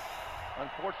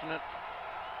unfortunate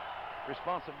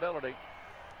responsibility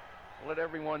to let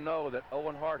everyone know that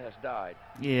Owen Hart has died.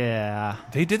 Yeah.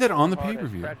 They did that on the Hart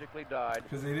pay-per-view. has tragically died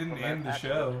because they didn't from end that the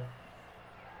show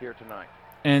here tonight.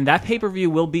 And that pay-per-view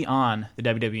will be on the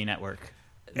WWE Network.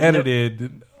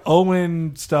 Edited.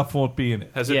 Owen stuff won't be in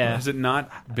it. Has it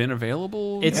not been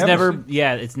available? It's never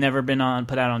been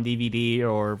put out on DVD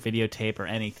or videotape or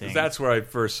anything. That's where I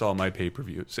first saw my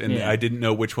pay-per-views, and I didn't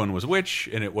know which one was which,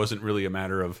 and it wasn't really a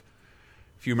matter of.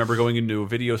 If you remember going into a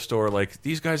video store, like,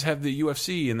 these guys have the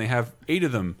UFC and they have 8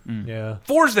 of them. Yeah.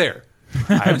 4's there.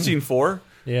 I haven't seen 4.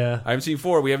 Yeah. I haven't seen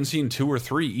 4. We haven't seen 2 or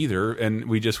 3 either. And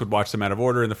we just would watch them out of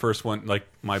order. And the first one, like,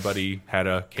 my buddy had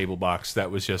a cable box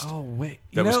that was just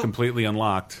was completely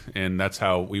unlocked. And that's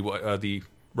how we the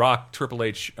Rock Triple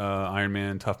H Iron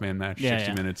Man Tough Man match,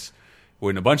 60 minutes,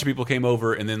 when a bunch of people came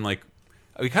over, and then like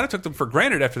we kind of took them for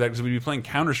granted after that because we'd be playing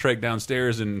Counter-Strike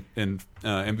downstairs in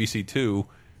MVC2,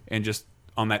 and just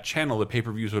on that channel, the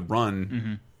pay-per-views would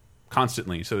run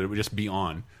constantly, so that it would just be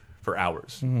on for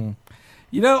hours. You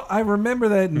know, I remember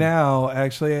that now,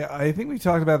 actually. I think we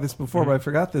talked about this before, but I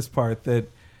forgot this part. So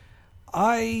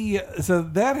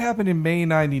that happened in May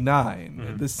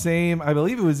 99. The same, I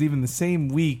believe it was even the same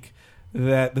week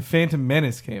that The Phantom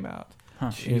Menace came out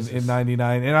in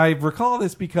 99. And I recall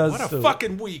this because... What a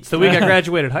fucking week! So we got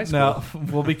graduated high school. No,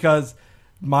 well, because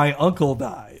my uncle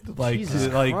died. Like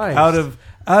Christ.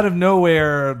 out of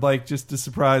nowhere, like just a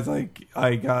surprise. Like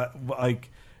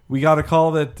we got a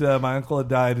call that my uncle had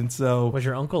died, and so was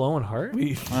your uncle Owen Hart?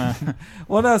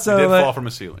 Well, no. So he did fall from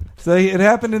a ceiling. So it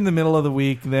happened in the middle of the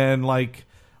week. Then, like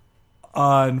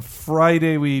on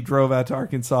Friday, we drove out to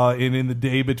Arkansas, and in the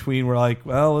day between, we're like,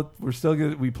 well, we're still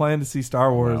good. We plan to see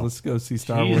Star Wars. Wow. Let's go see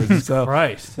Star Wars. And so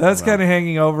Christ. That's kind of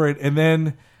hanging over it, and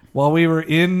then. While we were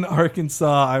in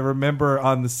Arkansas, I remember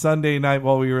on the Sunday night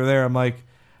while we were there, I'm like,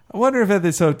 I wonder if at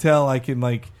this hotel I can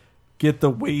like get the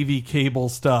wavy cable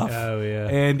stuff. Oh yeah.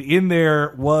 And in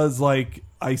there was like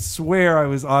I swear I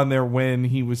was on there when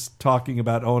he was talking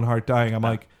about Owen Hart dying. I'm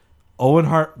like, Owen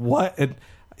Hart, what? And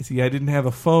see, I didn't have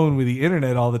a phone with the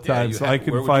internet all the time, so I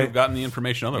couldn't find. Where would you have gotten the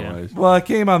information otherwise? Yeah. Well, it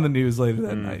came on the news later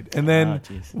that night, and then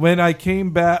when I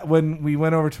came back, when we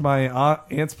went over to my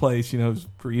aunt's place, I was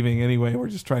grieving anyway. We're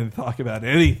just trying to talk about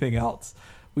anything else.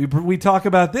 We talk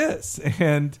about this,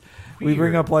 and we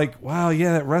bring up like, wow,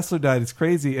 yeah, that wrestler died. It's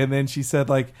crazy. And then she said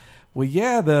like, well,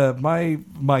 yeah,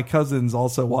 my cousins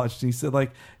also watched. And he said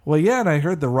like, well, yeah, and I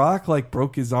heard The Rock like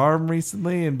broke his arm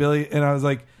recently, and I was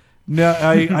like, no,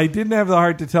 I didn't have the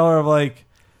heart to tell her of like,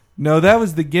 no, that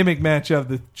was the gimmick match of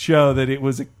the show. That it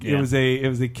was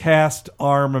a cast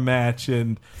arm match,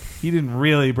 and he didn't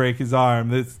really break his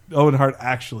arm. Owen Hart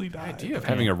actually died. The idea of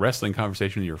having a wrestling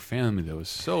conversation with your family that was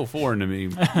so foreign to me.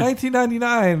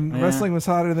 1999, wrestling was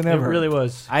hotter than ever. It really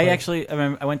was. I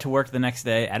went to work the next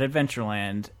day at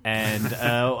Adventureland, and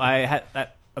I had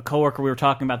a coworker. We were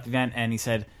talking about the event, and he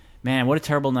said, "Man, what a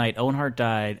terrible night! Owen Hart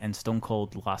died, and Stone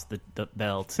Cold lost the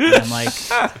belt." And I'm like,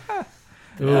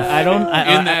 in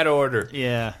that order.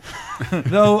 Yeah.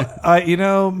 Though,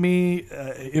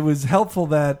 it was helpful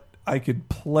that I could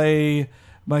play.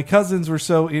 My cousins were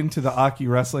so into the Aki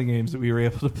wrestling games that we were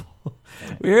able to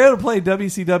play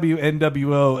WCW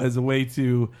NWO as a way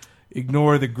to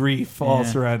ignore the grief all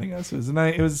surrounding us.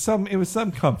 It was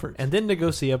some comfort. And then to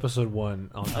go see episode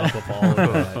 1 on top of all of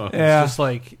that. Yeah. It's just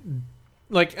like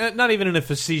not even in a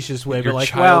facetious way, Your but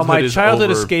like, wow, my childhood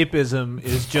over. escapism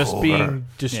is just being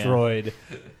destroyed.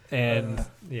 And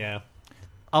yeah.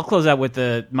 I'll close out with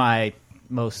my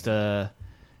most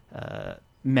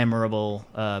memorable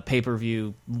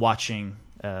pay-per-view watching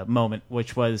moment,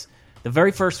 which was the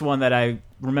very first one that I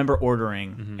remember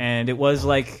ordering, and it was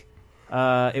like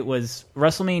it was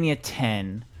WrestleMania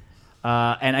 10,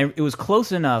 and it was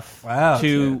close enough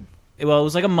to. Well, it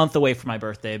was like a month away from my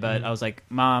birthday, but I was like,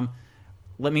 Mom,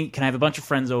 can I have a bunch of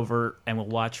friends over and we'll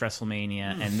watch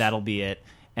WrestleMania, and that'll be it.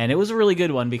 And it was a really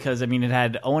good one because, it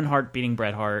had Owen Hart beating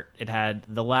Bret Hart. It had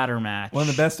the ladder match. One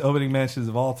of the best opening matches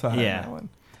of all time. Yeah. That one.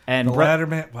 And the ladder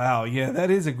match. Wow, yeah, that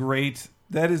is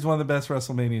one of the best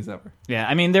WrestleManias ever.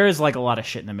 Yeah, there is like a lot of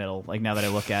shit in the middle. Like now that I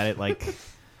look at it, like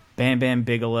Bam Bam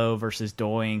Bigelow versus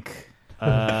Doink.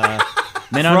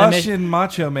 Russian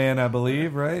Macho Man, I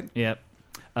believe, right? Yep.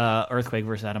 Earthquake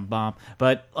versus Adam Bomb.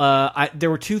 But there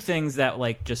were two things that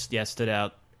just stood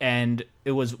out. And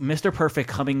it was Mr. Perfect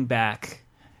coming back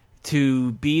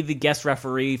to be the guest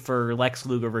referee for Lex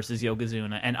Luger versus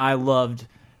Yokozuna. And I loved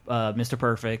Mr.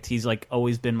 Perfect. He's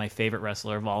always been my favorite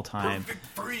wrestler of all time. Perfect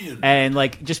friend.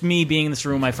 And just me being in this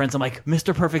room with my friends, I'm like,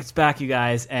 Mr. Perfect's back, you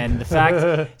guys. And the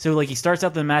fact, so he starts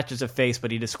out the match as a face,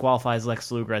 but he disqualifies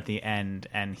Lex Luger at the end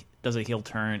and does a heel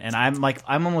turn. And I'm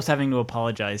almost having to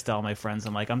apologize to all my friends.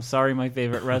 I'm like, I'm sorry, my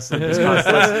favorite wrestler just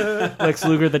cost Lex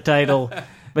Luger the title.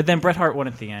 But then Bret Hart won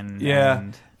at the end. Yeah,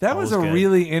 and that was a good.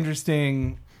 really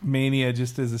interesting Mania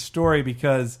just as a story,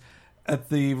 because at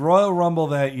the Royal Rumble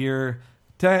that year,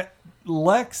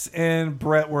 Lex and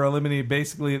Bret were eliminated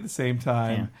basically at the same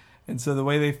time. Yeah. And so the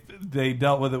way they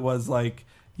dealt with it was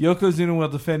Yokozuna will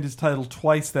defend his title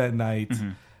twice that night,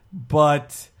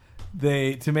 but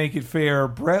to make it fair,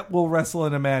 Bret will wrestle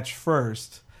in a match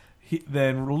first.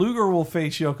 Then Luger will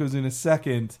face Yokozuna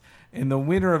second, and the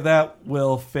winner of that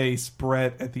will face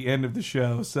Bret at the end of the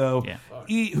show. So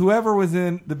whoever was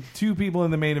in, the two people in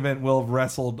the main event will have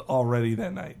wrestled already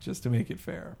that night, just to make it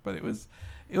fair. But it was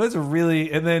a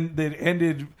really, and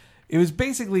then it was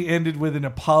basically ended with an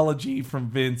apology from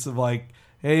Vince of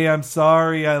hey, I'm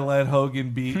sorry I let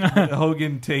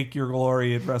Hogan take your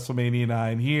glory at WrestleMania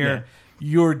 9. Here,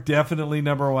 you're definitely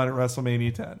number one at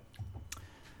WrestleMania 10.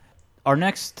 Our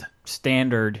next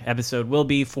standard episode will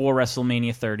be for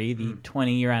WrestleMania 30, the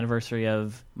 20-year anniversary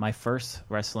of my first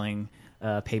wrestling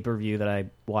pay-per-view that I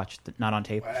watched, not on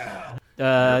tape. Wow.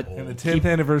 And the 10th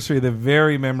anniversary of the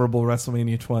very memorable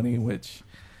WrestleMania 20, which,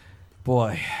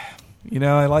 boy,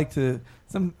 I like to...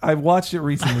 I watched it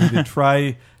recently to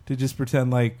try to just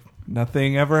pretend like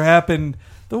nothing ever happened.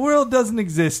 The world doesn't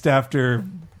exist after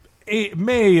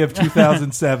May of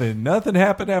 2007. Nothing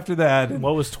happened after that. And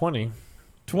what was 20?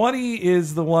 20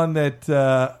 is the one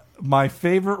that my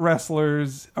favorite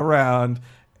wrestlers around,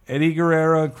 Eddie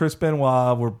Guerrero and Chris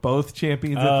Benoit, were both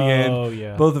champions at the end.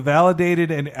 Yeah. Both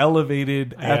validated and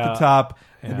elevated at the top.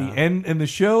 And the end, and the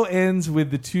show ends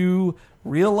with the two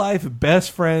real life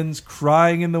best friends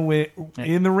crying in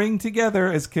the ring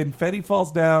together as confetti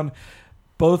falls down,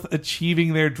 both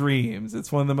achieving their dreams.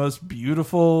 It's one of the most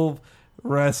beautiful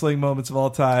wrestling moments of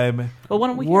all time. Well, why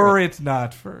don't we were it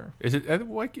not for... Is it?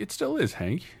 It still is,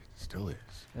 Hank. It still is.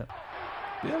 Then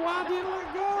why did it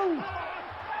let go?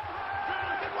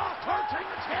 Bischoff torching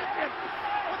the champion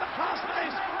with a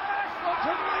crossface. Will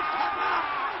Triple H tap out?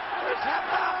 There's tap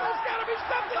out. There's got to be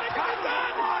something that can be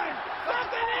done.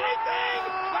 Something, anything.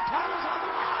 The title's on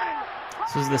the line.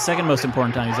 This is the second most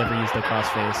important time he's ever used a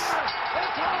crossface.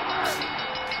 It's over.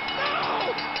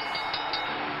 No!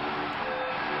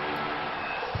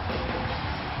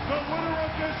 The winner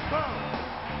of this bout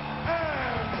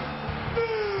and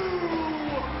new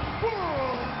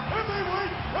World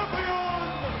Heavyweight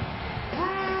Champion,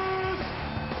 Chris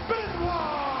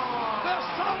Benoit. The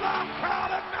sold-out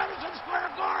crowd at Madison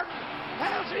Square Garden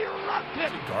has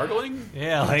erupted. Gargling?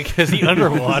 Yeah, like, is he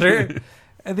underwater?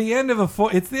 At the end of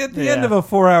it's the end of a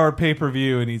 4-hour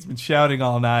pay-per-view, and he's been shouting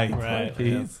all night. Right. Like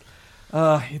he's,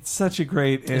 it's such a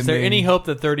great ending. Is there any hope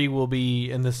that 30 will be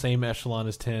in the same echelon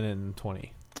as 10 and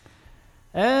 20?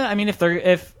 I mean, if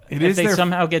they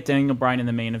somehow get Daniel Bryan in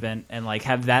the main event and like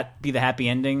have that be the happy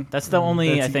ending, that's the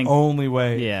only that's I think the only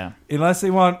way. Yeah. Unless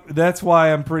they want, that's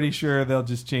why I'm pretty sure they'll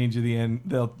just change it the end.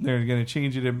 They're going to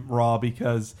change it in Raw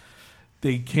because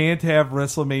they can't have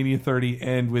WrestleMania 30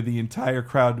 end with the entire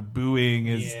crowd booing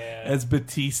as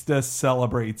Batista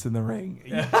celebrates in the ring.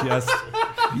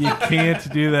 You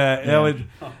can't do that.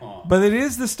 But it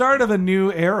is the start of a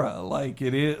new era. Like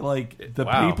it is like the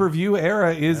pay-per-view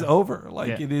era is over.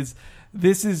 Like it is.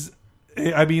 This is.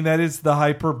 I mean, that is the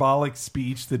hyperbolic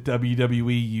speech that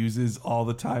WWE uses all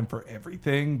the time for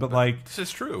everything. But like, this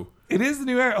is true. It is the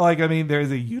new era. Like, I mean,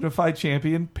 there's a unified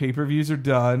champion. Pay-per-views are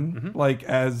done. Like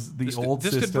as the old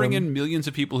system. This could bring in millions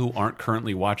of people who aren't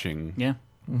currently watching. Yeah.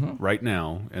 Right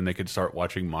now, and they could start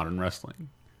watching modern wrestling.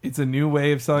 It's a new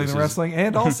way of selling the wrestling,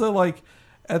 and also like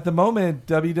at the moment,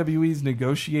 WWE's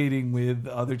negotiating with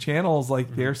other channels.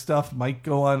 Like their stuff might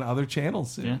go on other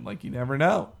channels soon. Yeah. Like you never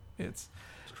know. It's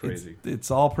crazy. It's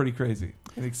all pretty crazy.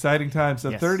 An exciting time.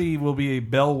 So 30 will be a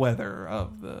bellwether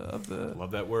of the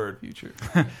love that word future.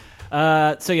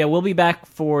 So yeah, we'll be back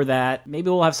for that.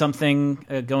 Maybe we'll have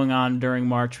something going on during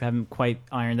March. We haven't quite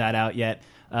ironed that out yet.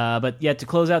 But yeah, to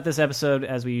close out this episode,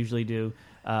 as we usually do,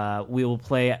 we will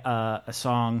play a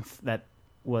song that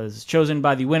was chosen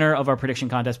by the winner of our prediction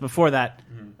contest. Before that,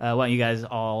 why don't you guys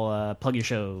all plug your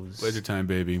shows? Laser time,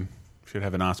 baby. Should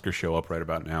have an Oscar show up right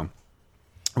about now.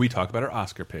 We talk about our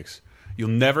Oscar picks. You'll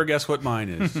never guess what mine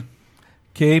is.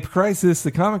 Cape Crisis,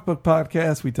 the comic book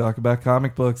podcast. We talk about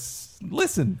comic books.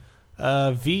 Listen.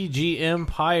 VG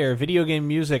Empire, video game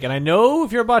music. And I know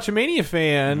if you're a Botchamania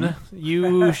fan,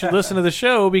 you should listen to the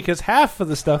show because half of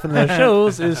the stuff in those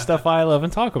shows is stuff I love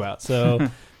and talk about. So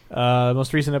the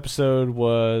most recent episode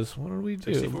was, what did we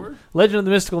do? 64? Legend of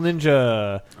the Mystical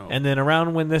Ninja. Oh. And then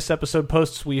around when this episode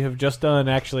posts, we have just done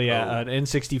actually an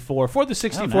N64 for the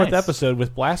 64th episode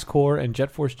with Blast Corps and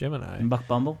Jet Force Gemini. And Buck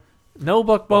Bumble? No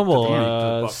Buck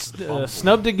Bumble.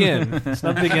 Snubbed again.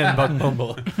 Snubbed again, Buck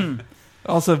Bumble.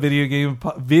 Also, video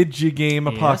game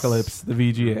Apocalypse, the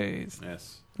VGAs.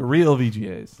 Yes. The real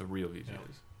VGAs. The real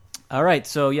VGAs. All right,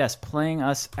 so yes, playing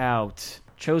us out,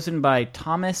 chosen by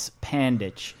Thomas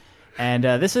Pandich. And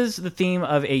this is the theme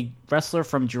of a wrestler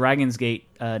from Dragon's Gate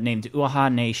named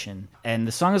Uaha Nation. And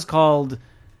the song is called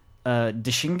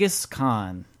Dashingis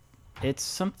Khan. It's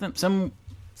some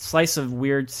slice of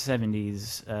weird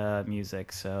 70s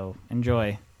music, so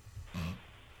enjoy.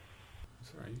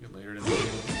 Sorry, you get later in the game.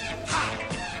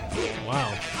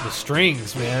 Wow, the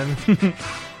strings, man.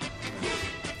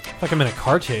 Like I'm in a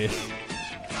car chase.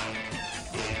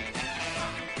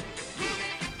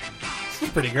 This is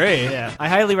pretty great. Yeah, I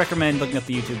highly recommend looking up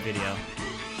the YouTube video.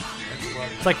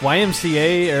 It's like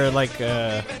YMCA or like